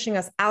is pushing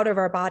us out of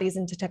our bodies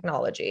into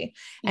technology.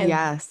 And,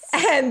 Yes.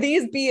 and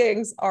these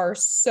beings are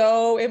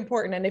so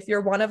important. And if you're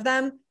one of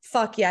them,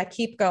 fuck yeah,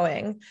 keep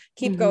going.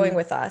 Keep going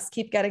with us.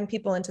 Keep getting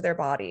people into their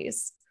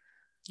bodies.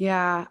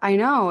 Yeah, I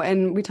know.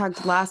 And we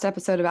talked last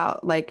episode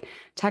about like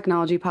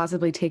technology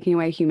possibly taking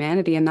away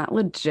humanity, and that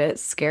legit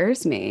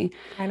scares me.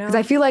 I know. Because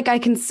I feel like I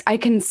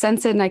can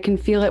sense it and I can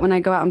feel it when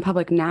I go out in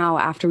public now,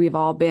 after we've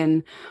all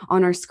been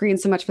on our screen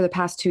so much for the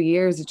past 2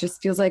 years. It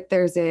just feels like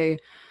there's a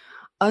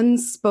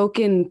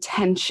unspoken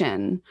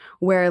tension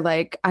where,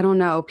 like, I don't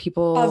know,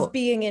 people of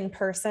being in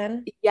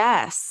person.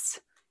 Yes.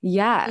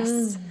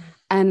 Mm.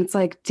 And it's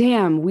like,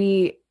 damn,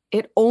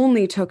 it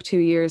only took 2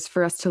 years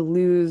for us to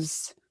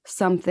lose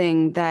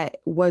something that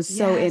was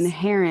so Yes.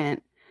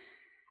 inherent.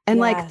 And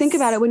like, think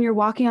about Yes. it, when you're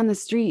walking on the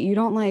street, you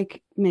don't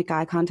like make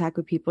eye contact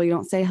with people. You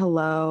don't say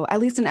hello. At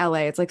least in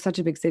LA, it's like such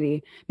a big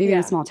city, maybe in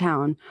Yeah. a small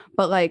town.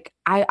 But like,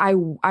 I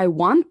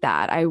want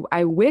that.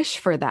 I wish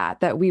for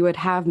that we would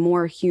have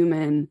more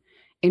human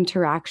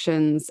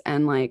interactions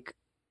and like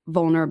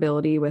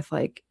vulnerability with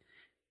like,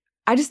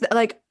 I just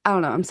like, I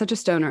don't know. I'm such a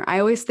stoner. I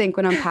always think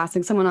when I'm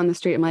passing someone on the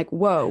street, I'm like,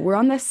 whoa, we're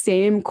on the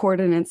same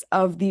coordinates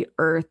of the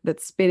earth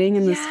that's spinning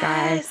in the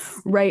sky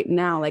Yes. right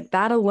now. Like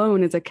that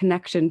alone is a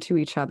connection to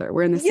each other.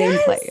 We're in the same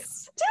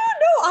place. Dude,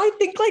 no, I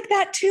think like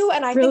that too.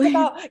 And I Really? think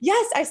about,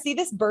 yes, I see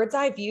this bird's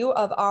eye view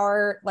of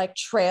our like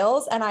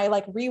trails and I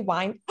like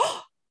rewind.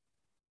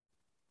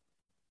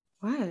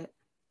 What?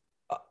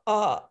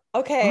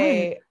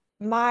 Okay.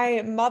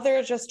 My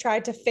mother just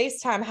tried to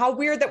FaceTime. How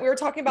weird that we were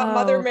talking about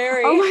Mother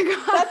Mary. Oh my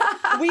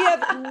God. We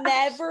have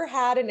never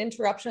had an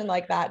interruption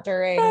like that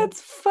during That's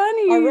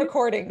funny. our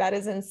recording. That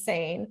is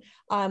insane.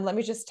 Let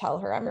me just tell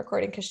her I'm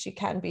recording because she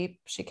can be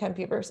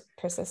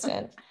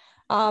persistent.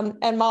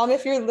 And Mom,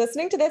 if you're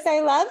listening to this,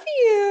 I love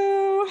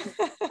you.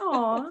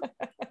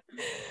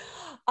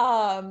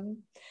 Aw.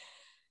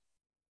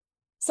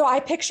 So I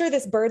picture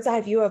this bird's eye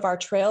view of our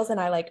trails and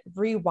I like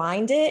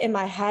rewind it in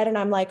my head and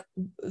I'm like,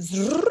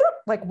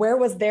 where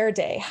was their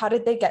day? How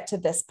did they get to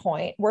this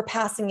point? We're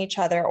passing each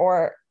other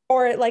or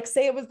like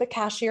say it was the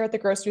cashier at the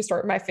grocery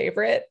store. My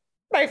favorite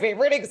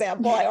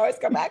example I always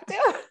go back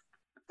to.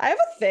 I have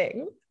a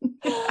thing.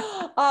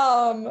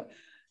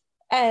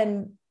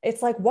 And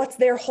it's like, what's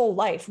their whole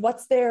life?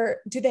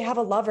 Do they have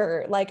a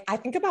lover? Like, I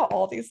think about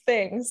all these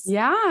things.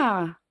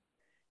 Yeah.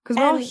 Because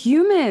we're all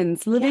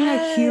humans living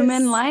a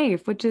human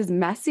life, which is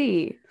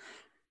messy.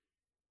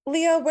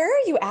 Leah, where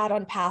are you at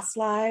on past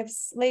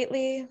lives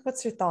lately?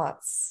 What's your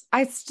thoughts?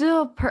 I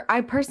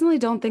personally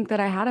don't think that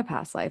I had a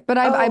past life, but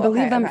I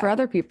believe them for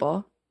other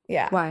people.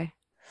 Yeah. Why?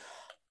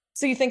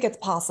 So you think it's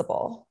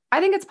possible? I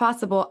think it's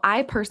possible.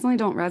 I personally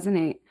don't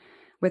resonate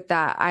with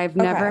that. I've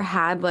never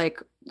had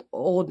like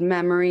old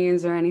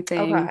memories or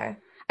anything. Okay.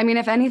 I mean,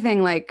 if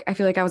anything, like I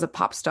feel like I was a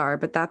pop star,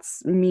 but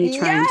that's me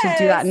trying to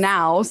do that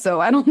now.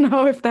 So I don't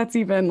know if that's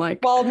even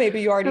like. Well,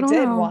 maybe you already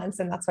did once,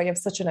 and that's why you have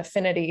such an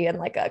affinity and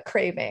like a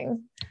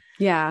craving.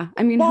 Yeah.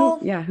 I mean,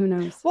 who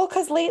knows? Well,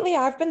 because lately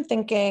I've been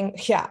thinking,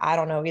 I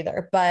don't know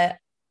either, but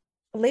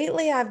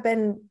lately I've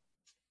been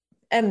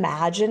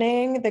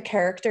imagining the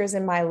characters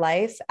in my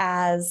life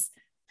as,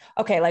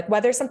 okay, like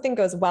whether something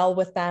goes well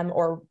with them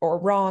or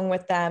wrong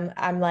with them,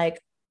 I'm like,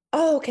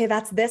 oh, okay,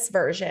 that's this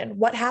version.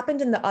 What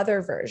happened in the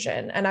other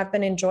version? And I've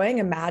been enjoying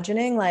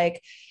imagining,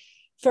 like,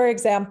 for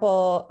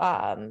example,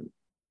 I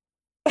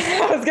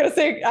was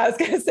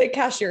gonna say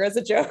cashier as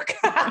a joke.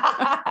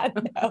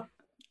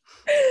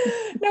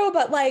 No,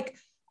 but like,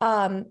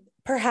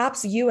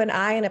 perhaps you and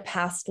I in a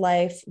past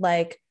life,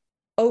 like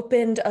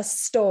opened a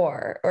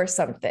store or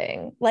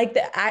something like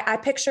that. I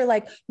picture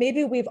like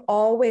maybe we've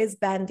always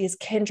been these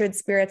kindred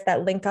spirits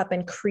that link up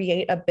and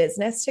create a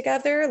business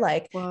together,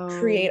 like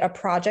create a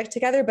project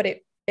together, but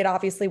it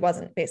obviously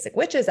wasn't Basic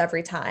Witches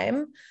every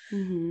time.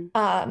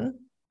 Mm-hmm.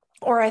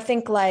 Or I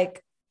think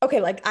like, okay,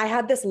 like I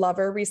had this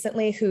lover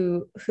recently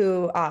who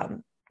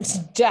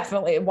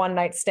definitely one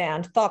night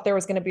stand, thought there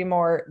was going to be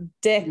more.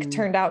 Dick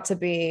turned out to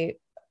be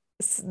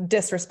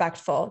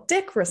disrespectful.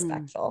 Dick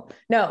respectful.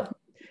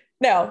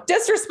 No,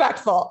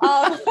 disrespectful.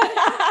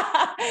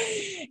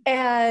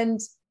 And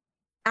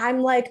I'm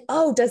like,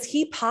 oh, does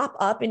he pop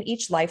up in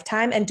each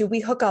lifetime? And do we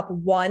hook up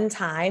one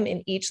time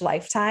in each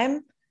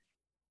lifetime?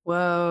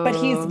 Whoa.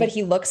 But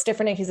he looks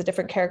different and he's a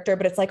different character.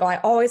 But it's like, oh, I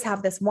always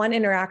have this one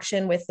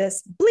interaction with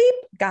this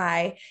bleep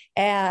guy.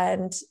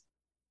 And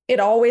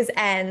it always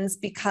ends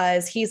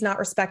because he's not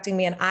respecting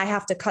me and I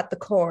have to cut the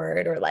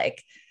cord or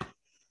like.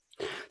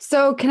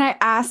 So can I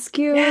ask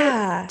you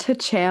to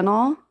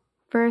channel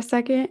for a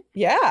second?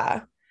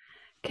 Yeah.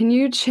 Can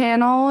you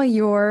channel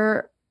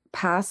your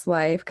past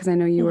life? Because I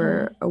know you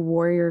were a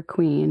warrior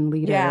queen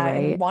leader,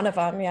 right? One of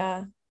them.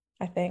 Yeah,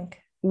 I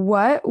think.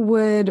 What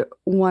would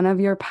one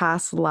of your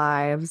past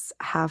lives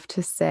have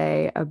to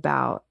say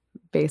about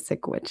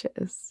Basic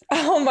Witches?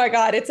 Oh my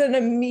God. It's an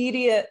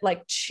immediate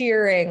like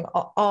cheering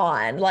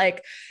on.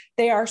 Like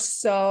they are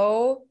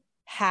so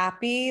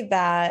happy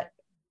that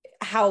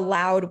how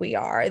loud we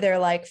are. They're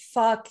like,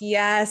 fuck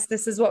yes,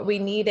 this is what we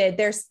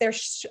needed.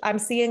 I'm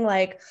seeing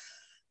like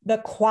the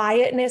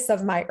quietness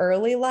of my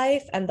early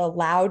life and the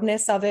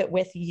loudness of it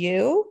with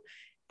you.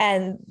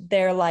 And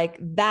they're like,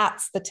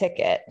 that's the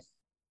ticket.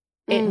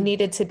 It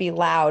needed to be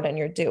loud and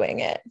you're doing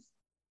it.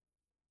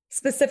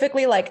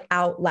 Specifically like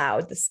out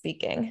loud, the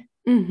speaking.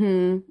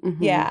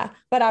 Yeah.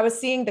 But I was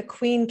seeing the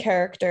queen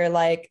character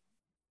like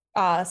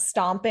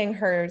stomping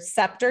her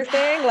scepter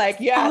thing, like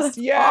yes,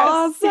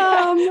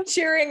 awesome. Yeah,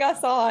 cheering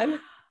us on.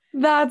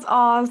 That's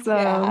awesome.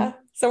 Yeah.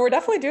 So we're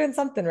definitely doing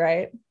something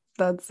right.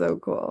 That's so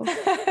cool.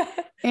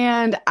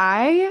 And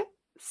I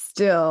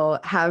still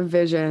have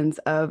visions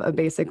of a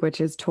Basic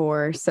Witches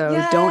tour, so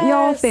don't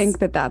y'all think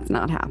that that's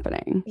not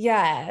happening.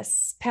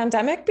 Yes,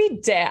 pandemic be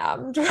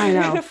damned. I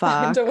know. Fuck.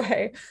 Find a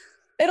way.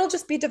 It'll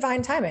just be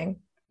divine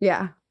timing.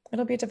 Yeah,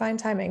 it'll be divine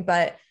timing,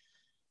 but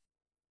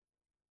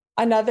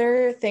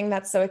Another thing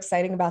that's so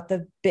exciting about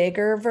the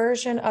bigger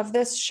version of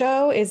this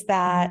show is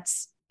that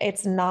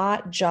it's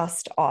not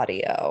just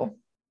audio.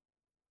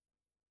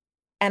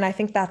 And I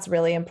think that's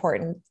really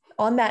important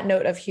on that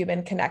note of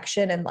human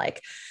connection and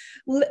like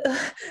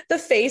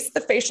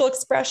the facial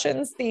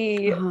expressions,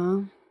 the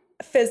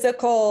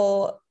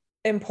physical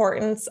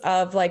importance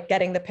of like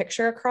getting the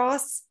picture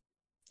across.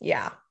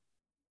 Yeah.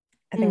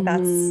 I think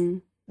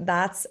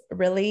that's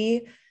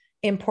really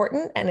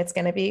important, and it's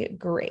going to be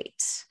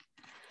great.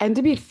 And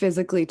to be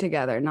physically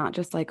together, not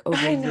just like over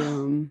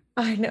Zoom.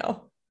 I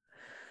know.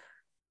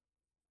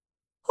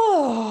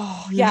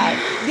 Oh,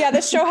 yeah. Yeah.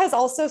 This show has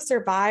also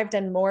survived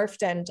and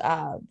morphed and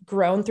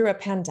grown through a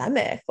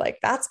pandemic. Like,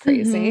 that's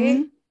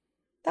crazy.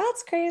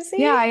 That's crazy.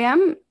 Yeah,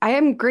 I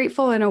am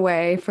grateful in a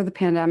way for the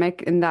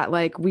pandemic in that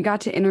like we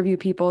got to interview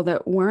people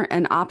that weren't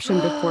an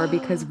option before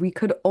because we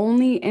could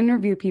only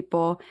interview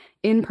people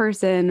in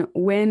person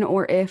when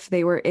or if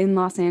they were in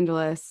Los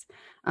Angeles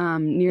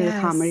near the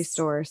Comedy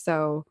Store.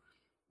 So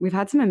we've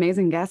had some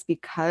amazing guests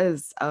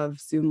because of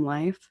Zoom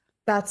Life.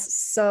 That's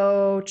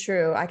so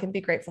true. I can be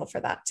grateful for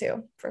that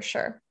too, for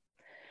sure.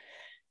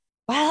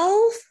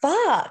 Well,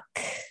 fuck.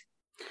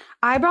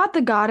 I brought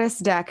the goddess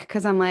deck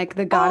because I'm like,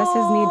 the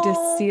goddesses need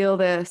to seal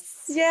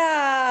this.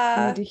 Yeah.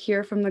 We need to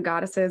hear from the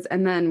goddesses,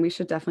 and then we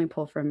should definitely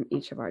pull from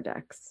each of our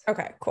decks.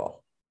 Okay,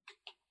 cool.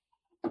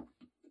 All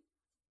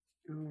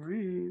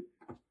right.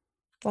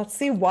 Let's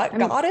see what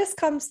goddess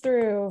comes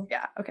through.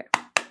 Yeah, okay.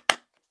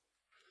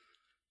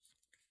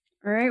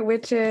 All right,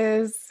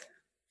 witches,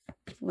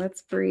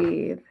 let's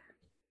breathe.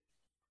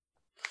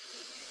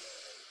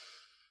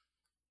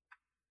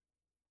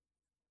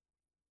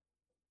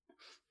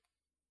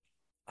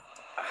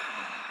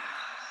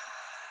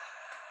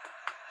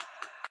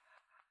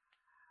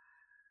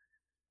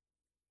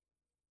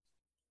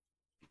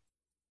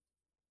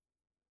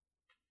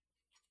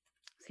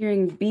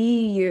 Hearing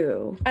be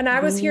you. And I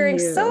was hearing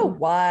you. So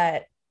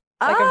what?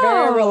 Like a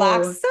very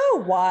relaxed,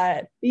 so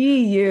what?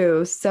 Be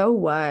you, so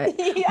what?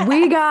 Yes.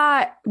 We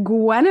got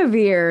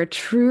Guinevere,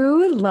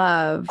 true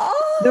love.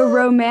 The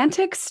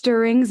romantic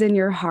stirrings in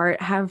your heart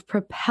have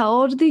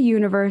propelled the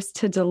universe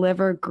to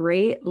deliver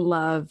great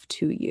love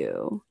to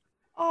you.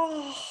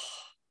 Oh,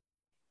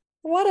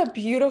 what a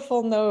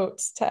beautiful note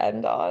to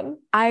end on.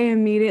 I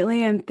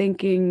immediately am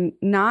thinking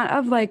not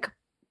of like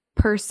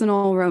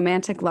personal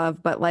romantic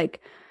love, but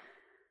like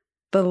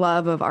the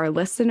love of our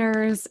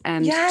listeners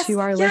and to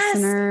our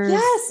listeners.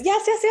 Yes.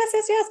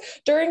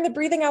 During the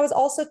breathing, I was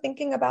also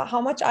thinking about how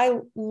much I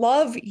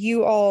love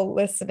you all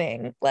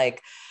listening.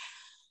 Like,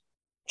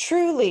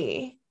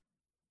 truly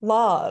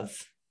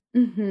love.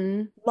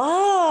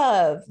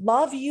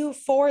 Love you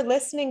for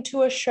listening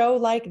to a show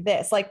like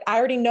this. Like, I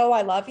already know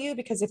I love you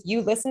because if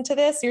you listen to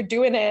this, you're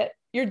doing it.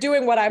 You're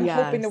doing what I'm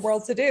hoping the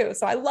world to do.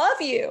 So I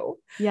love you.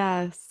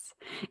 Yes.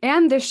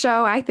 And this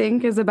show, I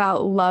think, is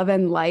about love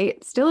and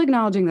light, still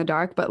acknowledging the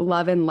dark, but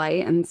love and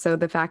light. And so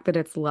the fact that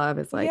it's love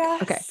is like,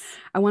 okay,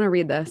 I want to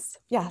read this.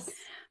 Yes.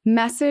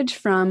 Message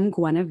from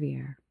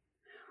Guinevere.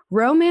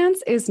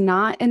 Romance is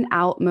not an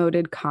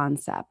outmoded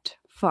concept.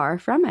 Far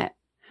from it.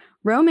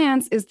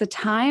 Romance is the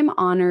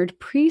time-honored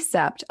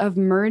precept of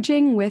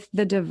merging with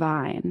the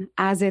divine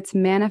as it's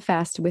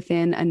manifest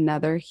within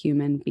another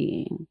human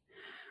being.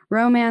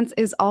 Romance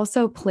is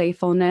also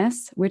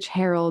playfulness, which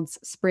heralds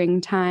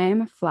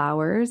springtime,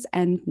 flowers,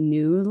 and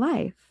new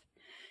life.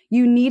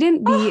 You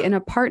needn't be in a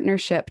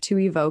partnership to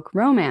evoke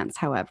romance,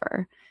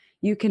 however.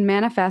 You can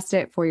manifest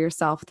it for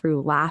yourself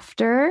through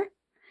laughter,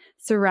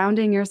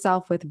 surrounding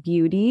yourself with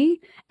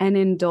beauty, and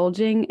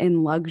indulging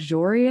in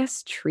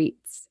luxurious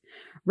treats.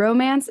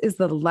 Romance is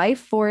the life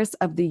force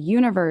of the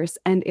universe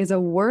and is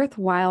a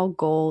worthwhile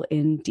goal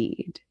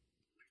indeed.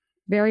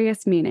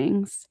 Various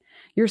meanings.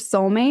 Your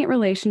soulmate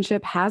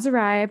relationship has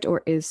arrived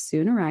or is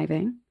soon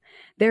arriving.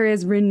 There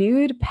is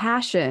renewed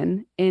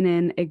passion in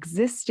an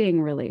existing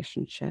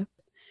relationship.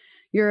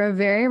 You're a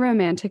very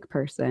romantic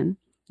person.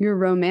 Your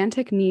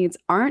romantic needs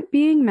aren't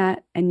being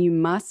met, and you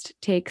must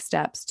take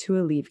steps to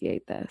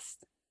alleviate this.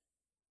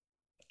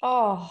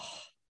 Oh,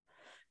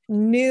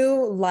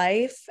 new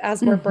life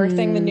as we're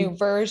birthing the new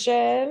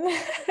version.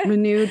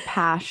 Renewed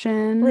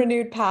passion.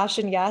 Renewed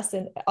passion, yes.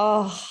 And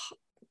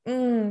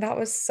that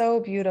was so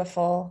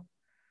beautiful.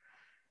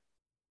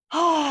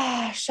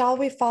 Shall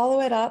we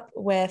follow it up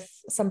with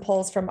some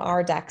pulls from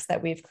our decks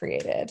that we've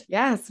created?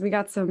 Yes, we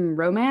got some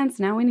romance.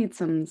 Now we need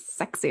some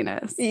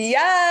sexiness.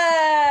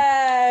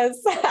 Yes,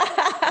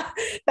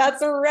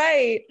 that's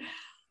right.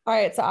 All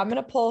right, so I'm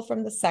going to pull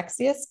from the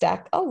sexiest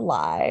deck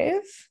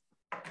alive.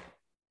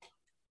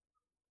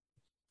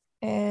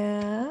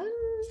 And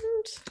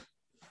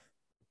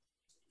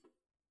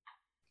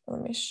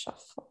let me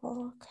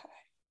shuffle. Okay.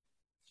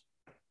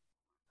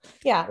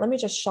 Yeah, let me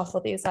just shuffle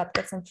these up,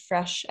 get some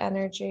fresh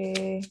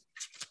energy.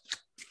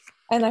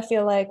 And I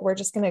feel like we're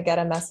just going to get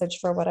a message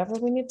for whatever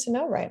we need to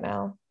know right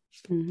now.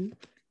 All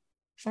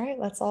right,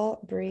 let's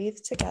all breathe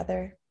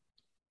together.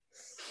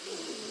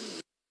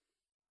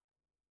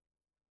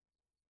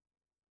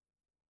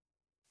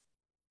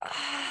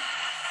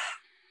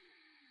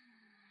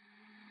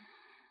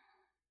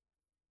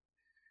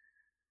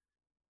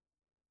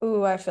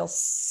 Ooh, I feel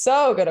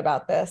so good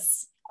about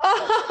this.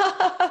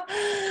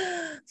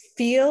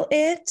 Feel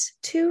it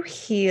to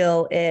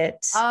heal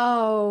it.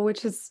 Oh,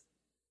 which is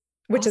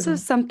which also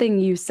is something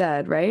you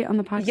said, right? On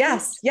the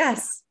podcast?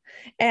 yes.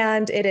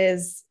 And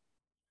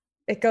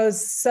it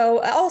goes so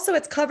also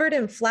it's covered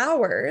in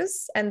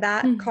flowers, and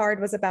that card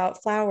was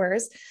about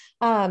flowers.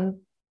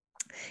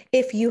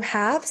 If you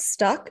have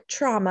stuck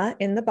trauma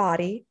in the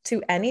body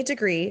to any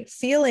degree,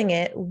 feeling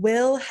it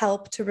will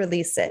help to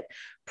release it.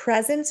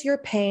 Presence your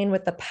pain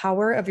with the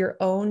power of your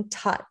own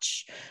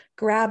touch.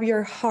 Grab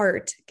your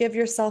heart, give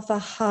yourself a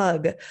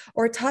hug,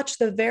 or touch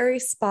the very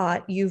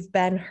spot you've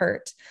been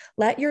hurt.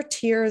 Let your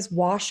tears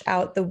wash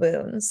out the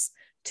wounds.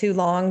 Too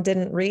long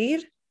didn't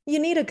read? You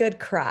need a good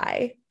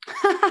cry.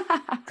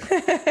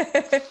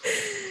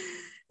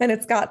 And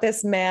it's got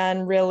this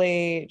man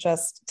really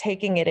just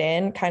taking it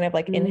in, kind of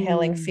like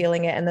inhaling,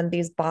 feeling it, and then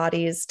these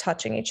bodies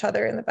touching each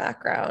other in the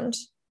background.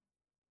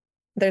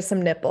 There's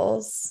some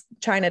nipples.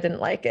 China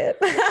didn't like it.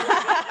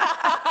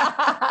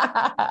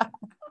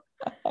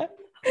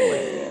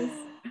 Hilarious.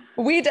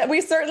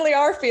 We certainly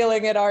are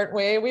feeling it, aren't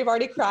we? We've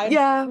already cried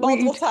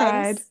multiple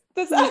times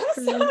this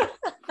episode.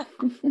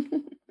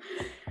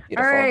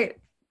 All right,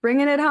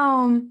 bringing it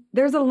home.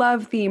 There's a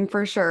love theme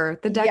for sure.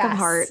 The deck of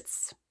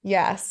hearts.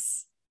 Yes.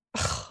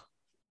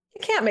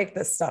 You can't make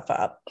this stuff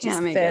up.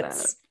 Can't make it up.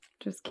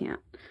 Just can't.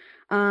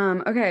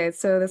 Okay,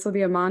 so this will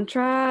be a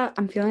mantra.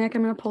 I'm feeling like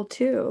I'm gonna pull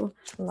 2.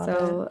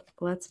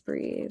 Let's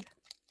breathe.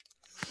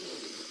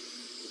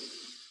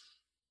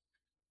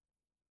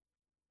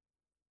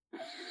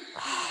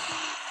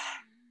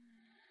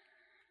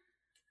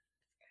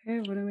 Okay,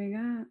 what do we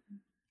got?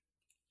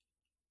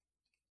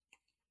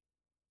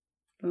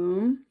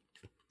 Boom.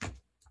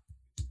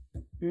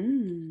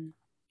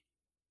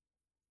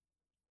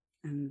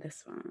 And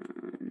this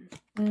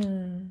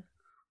one.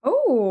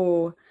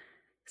 Oh,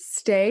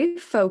 stay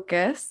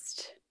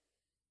focused.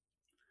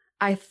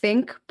 I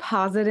think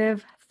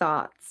positive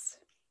thoughts.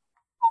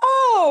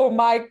 Oh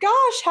my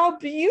gosh, how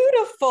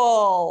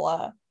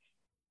beautiful.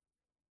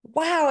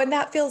 Wow. And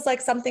that feels like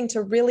something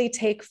to really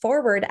take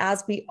forward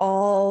as we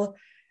all,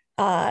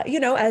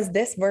 as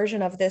this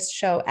version of this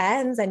show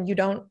ends and you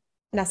don't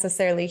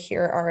necessarily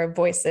hear our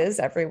voices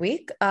every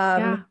week.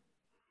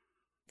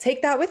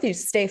 Take that with you.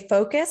 Stay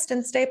focused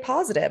and stay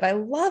positive. I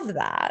love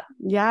that.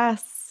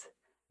 Yes.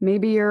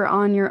 Maybe you're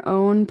on your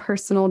own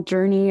personal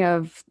journey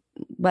of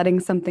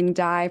letting something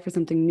die for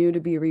something new to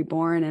be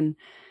reborn. And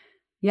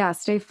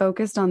stay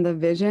focused on the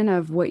vision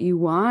of what you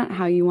want,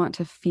 how you want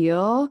to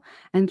feel,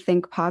 and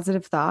think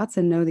positive thoughts,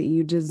 and know that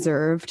you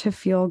deserve to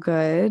feel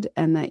good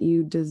and that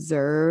you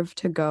deserve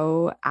to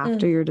go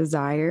after your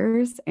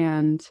desires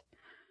and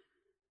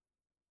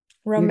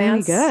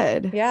romance.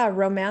 Good. Yeah.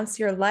 Romance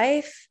your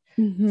life.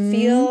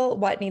 Feel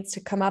what needs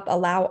to come up,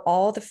 allow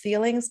all the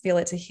feelings, feel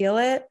it to heal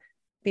it,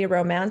 be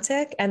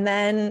romantic, and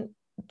then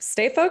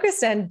stay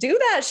focused and do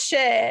that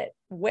shit,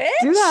 witch.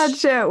 Do that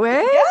shit,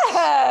 witch.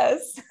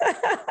 Yes.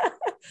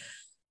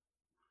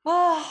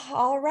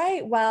 All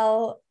right.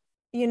 Well,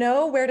 you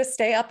know where to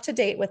stay up to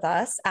date with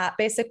us at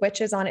Basic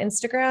Witches on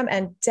Instagram,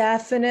 and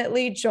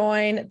definitely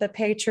join the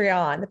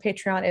Patreon. The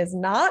Patreon is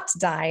not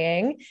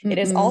dying. It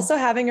is also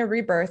having a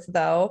rebirth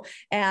though.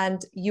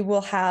 And you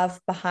will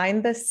have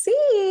behind the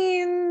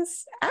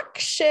scenes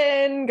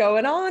action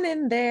going on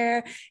in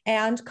there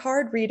and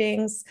card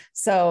readings.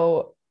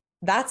 So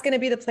that's going to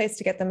be the place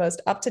to get the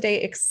most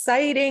up-to-date,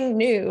 exciting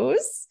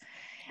news.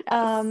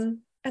 Yes.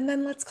 And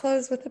then let's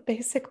close with a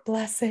basic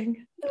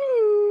blessing.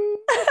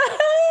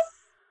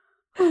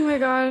 Oh my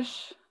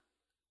gosh.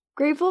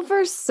 Grateful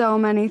for so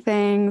many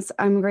things.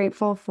 I'm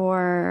grateful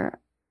for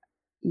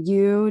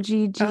you,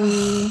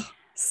 Gigi.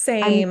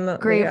 Same. I'm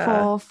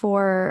grateful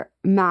for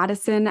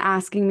Madison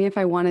asking me if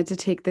I wanted to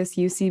take this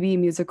UCB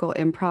musical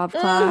improv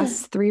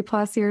class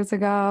 3+ years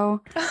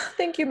ago.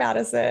 Thank you,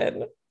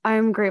 Madison.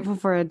 I'm grateful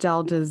for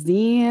Adele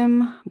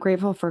Dazeem. I'm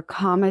grateful for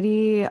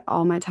comedy.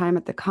 All my time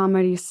at the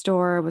Comedy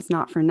Store was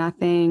not for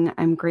nothing.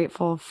 I'm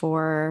grateful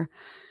for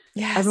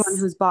everyone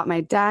who's bought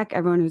my deck,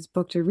 everyone who's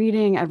booked a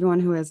reading,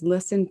 everyone who has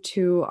listened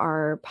to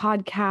our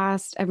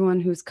podcast, everyone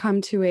who's come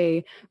to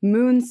a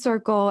moon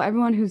circle,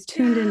 everyone who's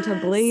tuned into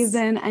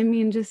Blazin'. I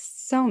mean,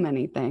 just so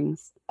many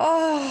things.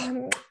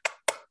 Oh,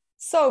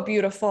 so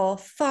beautiful.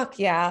 Fuck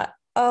yeah.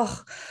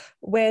 Oh,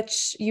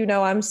 which,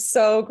 I'm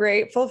so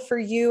grateful for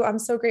you. I'm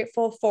so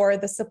grateful for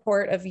the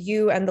support of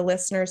you and the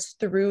listeners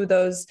through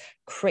those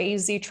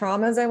crazy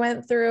traumas I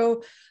went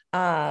through.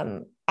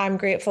 I'm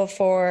grateful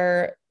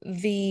for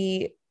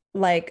the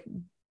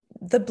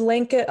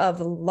blanket of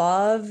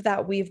love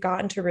that we've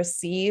gotten to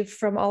receive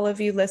from all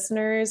of you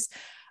listeners.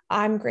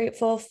 I'm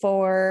grateful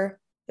for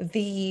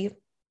the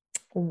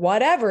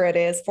whatever it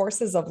is,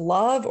 forces of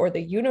love or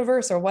the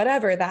universe or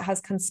whatever that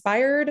has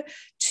conspired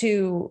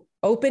to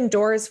open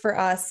doors for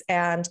us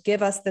and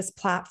give us this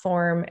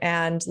platform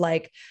and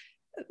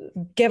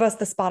give us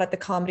the spot at the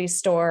Comedy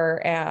Store.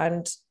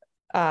 And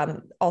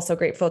also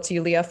grateful to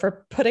you, Leah,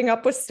 for putting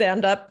up with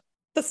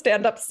the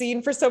stand-up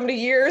scene for so many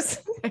years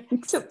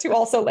to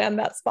also land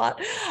that spot.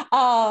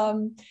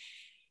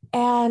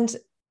 And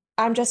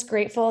I'm just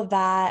grateful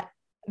that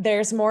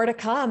there's more to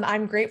come.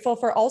 I'm grateful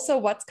for also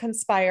what's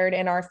conspired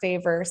in our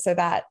favor so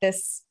that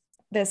this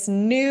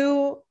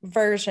new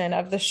version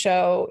of the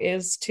show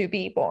is to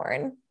be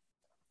born.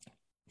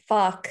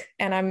 Fuck.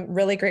 And I'm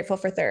really grateful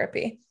for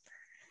therapy.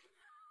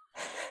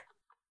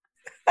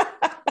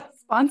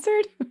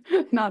 Sponsored?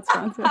 Not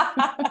sponsored.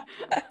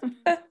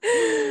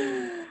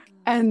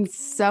 And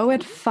so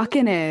it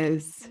fucking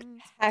is.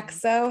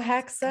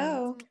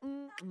 Hexo.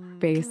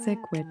 Basic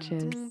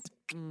Witches.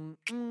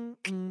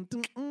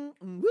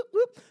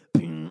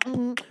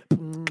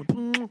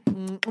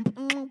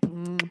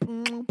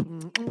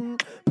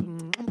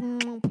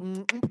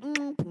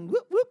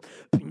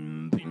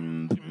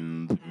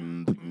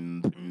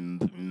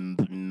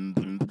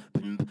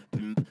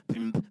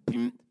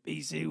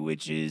 Basic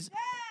Witches.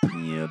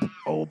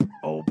 Basic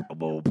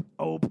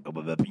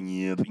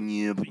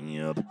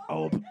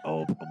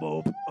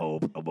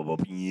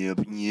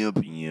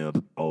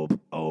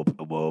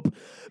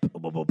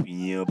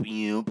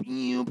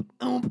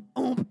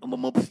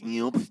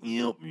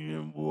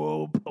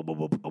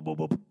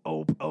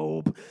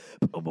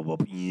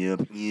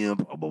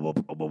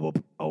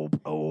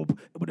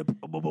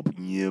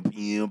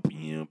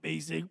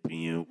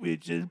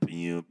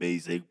Witches.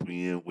 Basic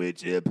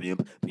Witches.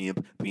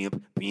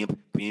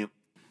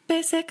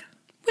 Basic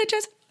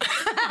Witches.